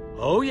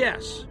 Oh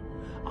yes.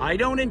 I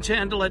don't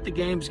intend to let the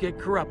games get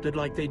corrupted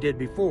like they did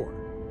before.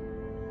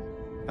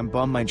 I'm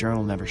bummed my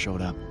journal never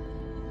showed up.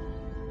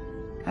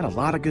 Had a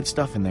lot of good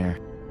stuff in there.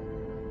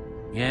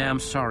 Yeah, I'm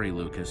sorry,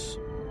 Lucas.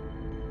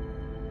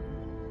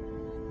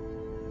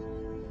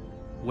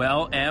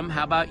 Well, Em,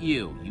 how about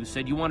you? You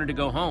said you wanted to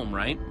go home,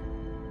 right?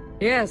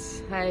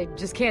 Yes, I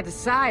just can't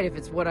decide if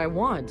it's what I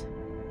want.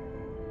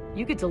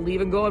 You get to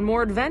leave and go on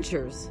more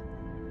adventures.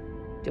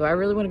 Do I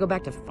really want to go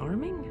back to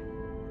farming?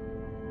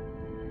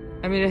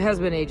 I mean, it has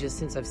been ages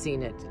since I've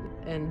seen it,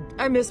 and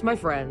I miss my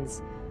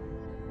friends.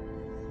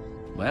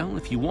 Well,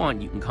 if you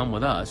want, you can come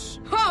with us.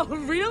 Oh,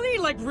 really?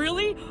 Like,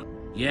 really?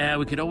 Yeah,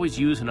 we could always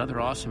use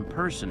another awesome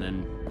person,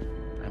 and...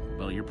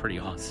 well, you're pretty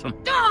awesome.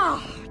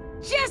 Ah!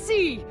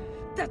 Jesse!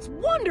 That's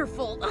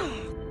wonderful! Ah,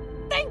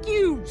 thank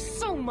you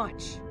so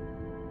much!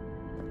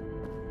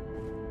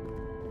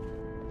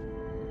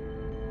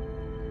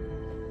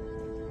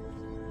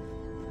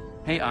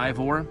 Hey,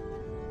 Ivor.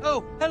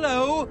 Oh,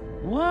 hello!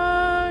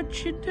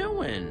 What you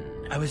doing?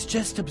 I was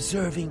just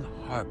observing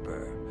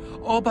Harper,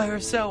 all by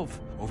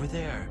herself, over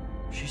there.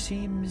 She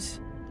seems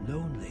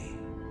lonely.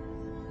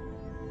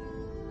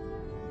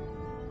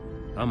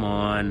 Come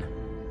on.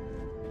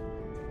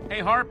 Hey,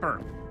 Harper.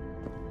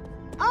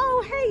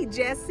 Oh, hey,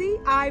 Jesse,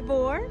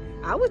 Ivor.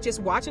 I was just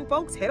watching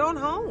folks head on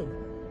home.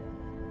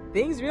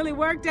 Things really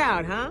worked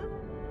out, huh?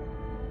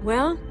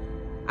 Well,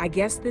 I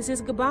guess this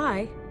is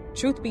goodbye.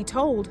 Truth be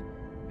told,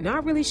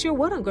 not really sure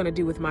what I'm gonna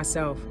do with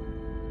myself.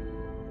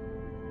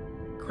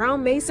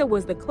 Crown Mesa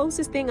was the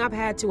closest thing I've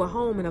had to a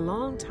home in a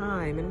long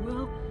time, and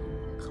well,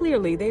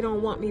 clearly they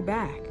don't want me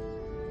back.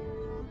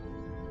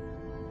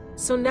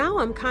 So now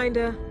I'm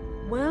kinda,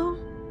 well,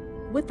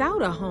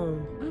 without a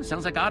home. Well,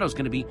 sounds like Otto's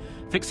gonna be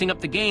fixing up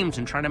the games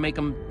and trying to make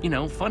them, you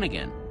know, fun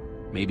again.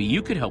 Maybe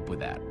you could help with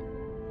that.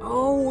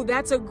 Oh,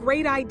 that's a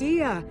great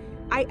idea.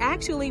 I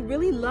actually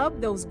really loved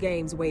those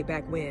games way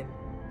back when.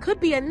 Could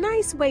be a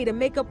nice way to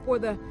make up for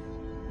the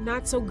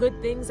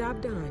not-so-good things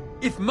I've done.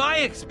 If my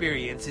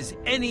experience is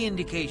any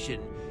indication,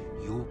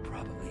 you'll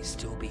probably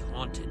still be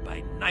haunted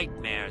by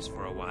nightmares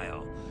for a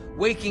while.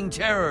 Waking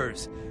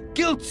terrors,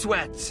 guilt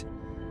sweats.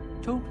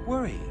 Don't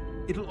worry,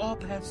 it'll all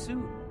pass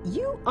soon.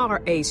 You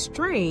are a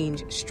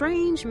strange,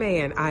 strange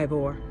man,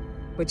 Ivor.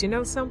 But you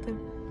know something?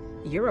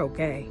 You're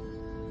okay.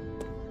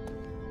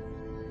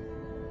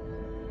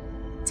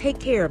 Take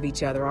care of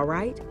each other, all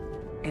right?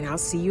 And I'll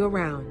see you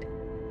around.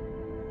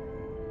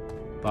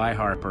 Bye,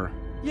 Harper.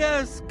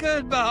 Yes,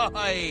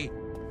 goodbye!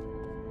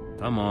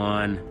 Come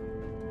on.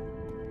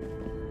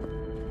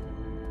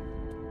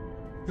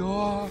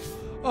 You're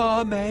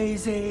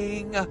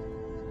amazing!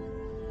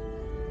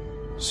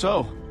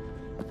 So,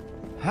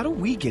 how do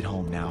we get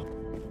home now?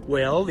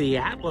 Well, the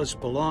Atlas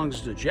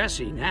belongs to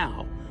Jesse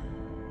now.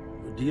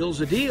 A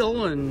deal's a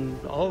deal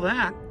and all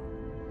that.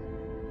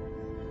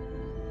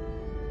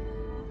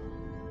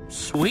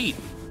 Sweet.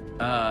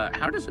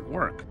 How does it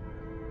work?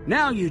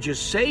 Now you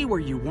just say where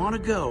you want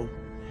to go,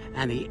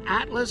 and the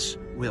Atlas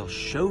will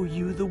show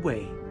you the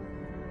way.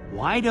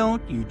 Why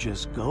don't you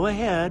just go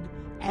ahead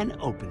and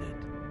open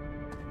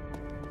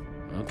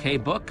it? Okay,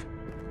 book.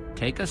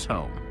 Take us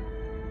home.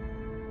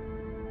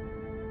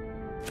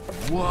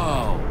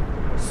 Whoa!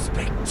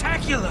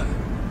 Spectacular!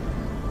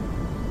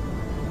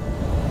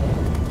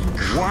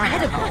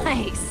 Incredible.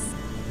 Nice.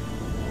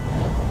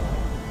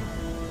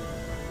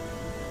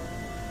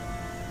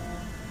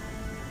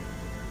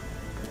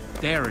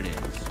 There it is.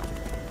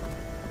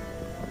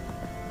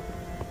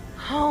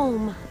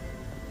 Home.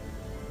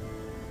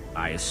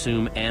 I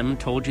assume Em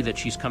told you that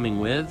she's coming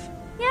with?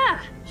 Yeah,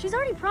 she's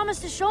already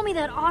promised to show me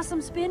that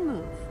awesome spin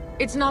move.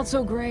 It's not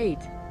so great.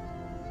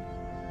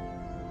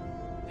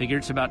 Figure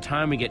it's about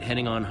time we get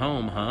heading on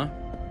home, huh?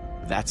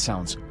 That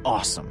sounds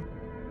awesome.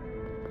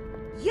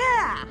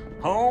 Yeah!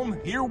 Home,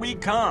 here we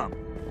come.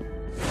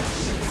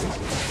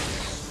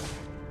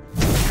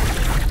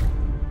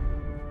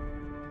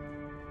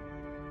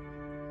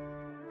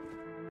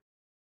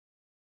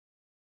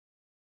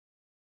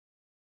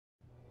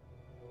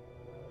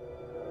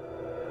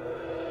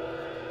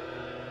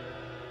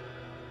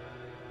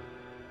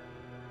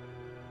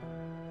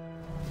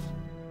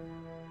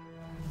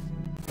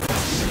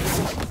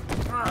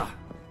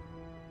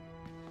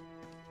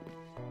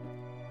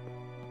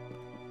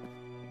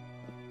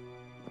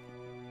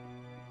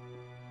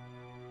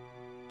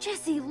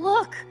 Jesse,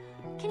 look!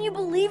 Can you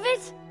believe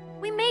it?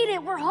 We made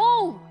it, we're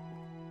home!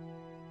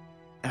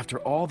 After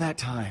all that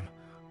time,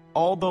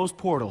 all those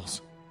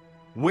portals,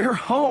 we're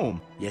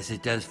home! Yes,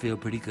 it does feel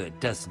pretty good,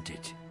 doesn't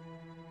it?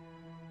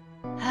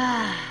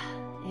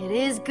 It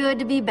is good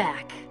to be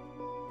back.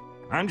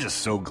 I'm just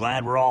so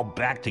glad we're all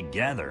back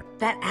together.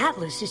 That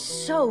atlas is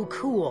so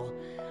cool.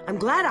 I'm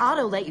glad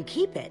Otto let you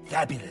keep it.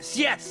 Fabulous,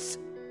 yes!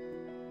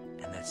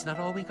 And that's not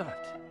all we got.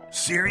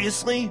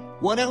 Seriously?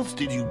 What else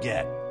did you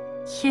get?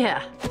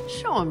 Yeah,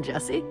 show him,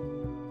 Jesse.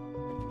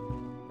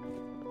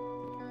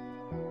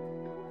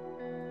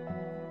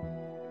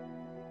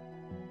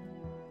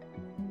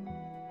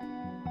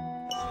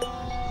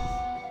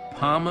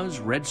 Palma's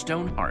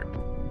redstone heart.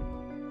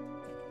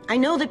 I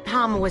know that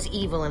Palma was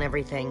evil and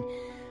everything,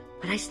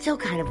 but I still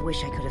kind of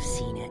wish I could have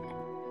seen it.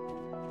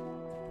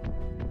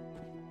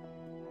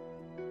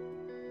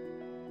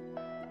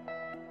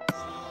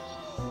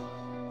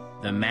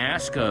 The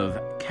mask of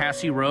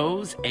Cassie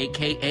Rose,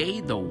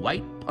 aka the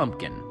White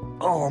Pumpkin.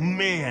 Oh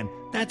man,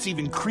 that's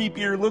even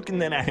creepier looking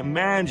than I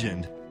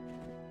imagined.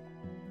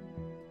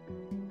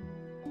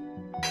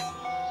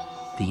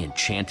 The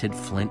enchanted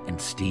flint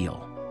and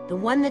steel. The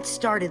one that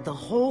started the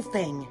whole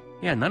thing.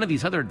 Yeah, none of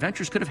these other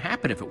adventures could have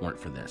happened if it weren't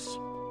for this.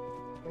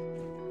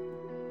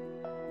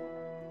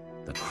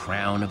 The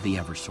crown of the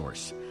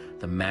Eversource,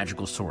 the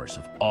magical source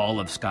of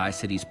all of Sky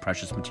City's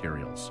precious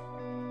materials.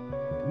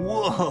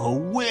 Whoa,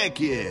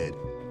 wicked!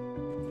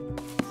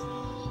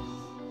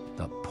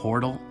 The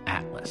Portal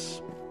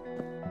Atlas.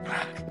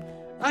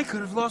 I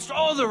could have lost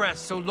all the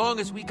rest so long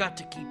as we got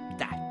to keep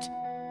that.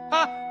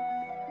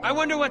 I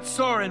wonder what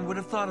Soren would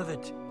have thought of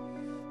it.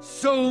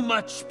 So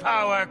much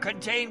power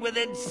contained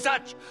within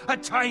such a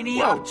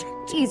tiny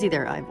object. Easy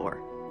there,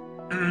 Ivor.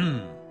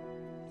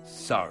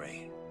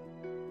 Sorry.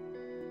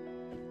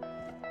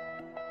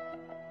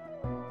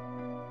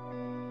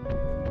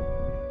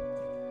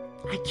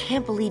 I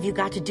can't believe you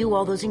got to do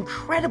all those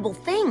incredible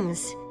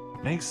things.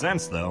 Makes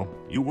sense, though.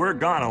 You were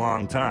gone a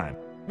long time.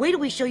 Wait till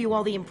we show you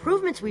all the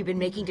improvements we've been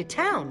making to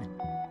town.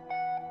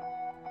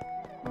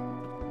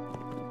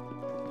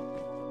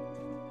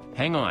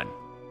 Hang on.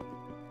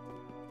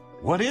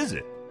 What is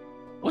it?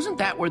 Wasn't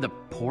that where the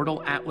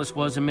Portal Atlas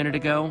was a minute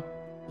ago?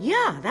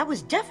 Yeah, that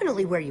was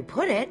definitely where you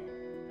put it.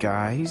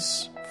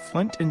 Guys,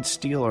 flint and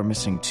steel are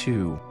missing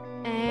too.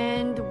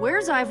 And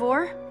where's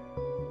Ivor?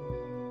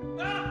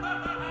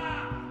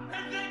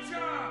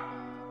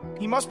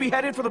 He must be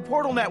headed for the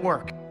portal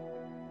network.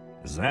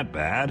 Is that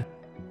bad?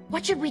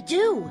 What should we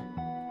do?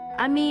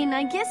 I mean,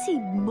 I guess he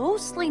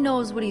mostly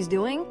knows what he's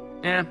doing.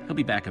 He'll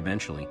be back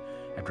eventually.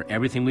 After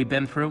everything we've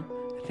been through,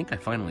 I think I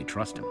finally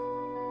trust him.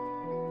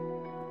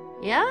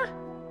 Yeah?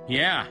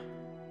 Yeah.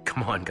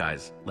 Come on,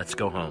 guys. Let's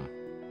go home.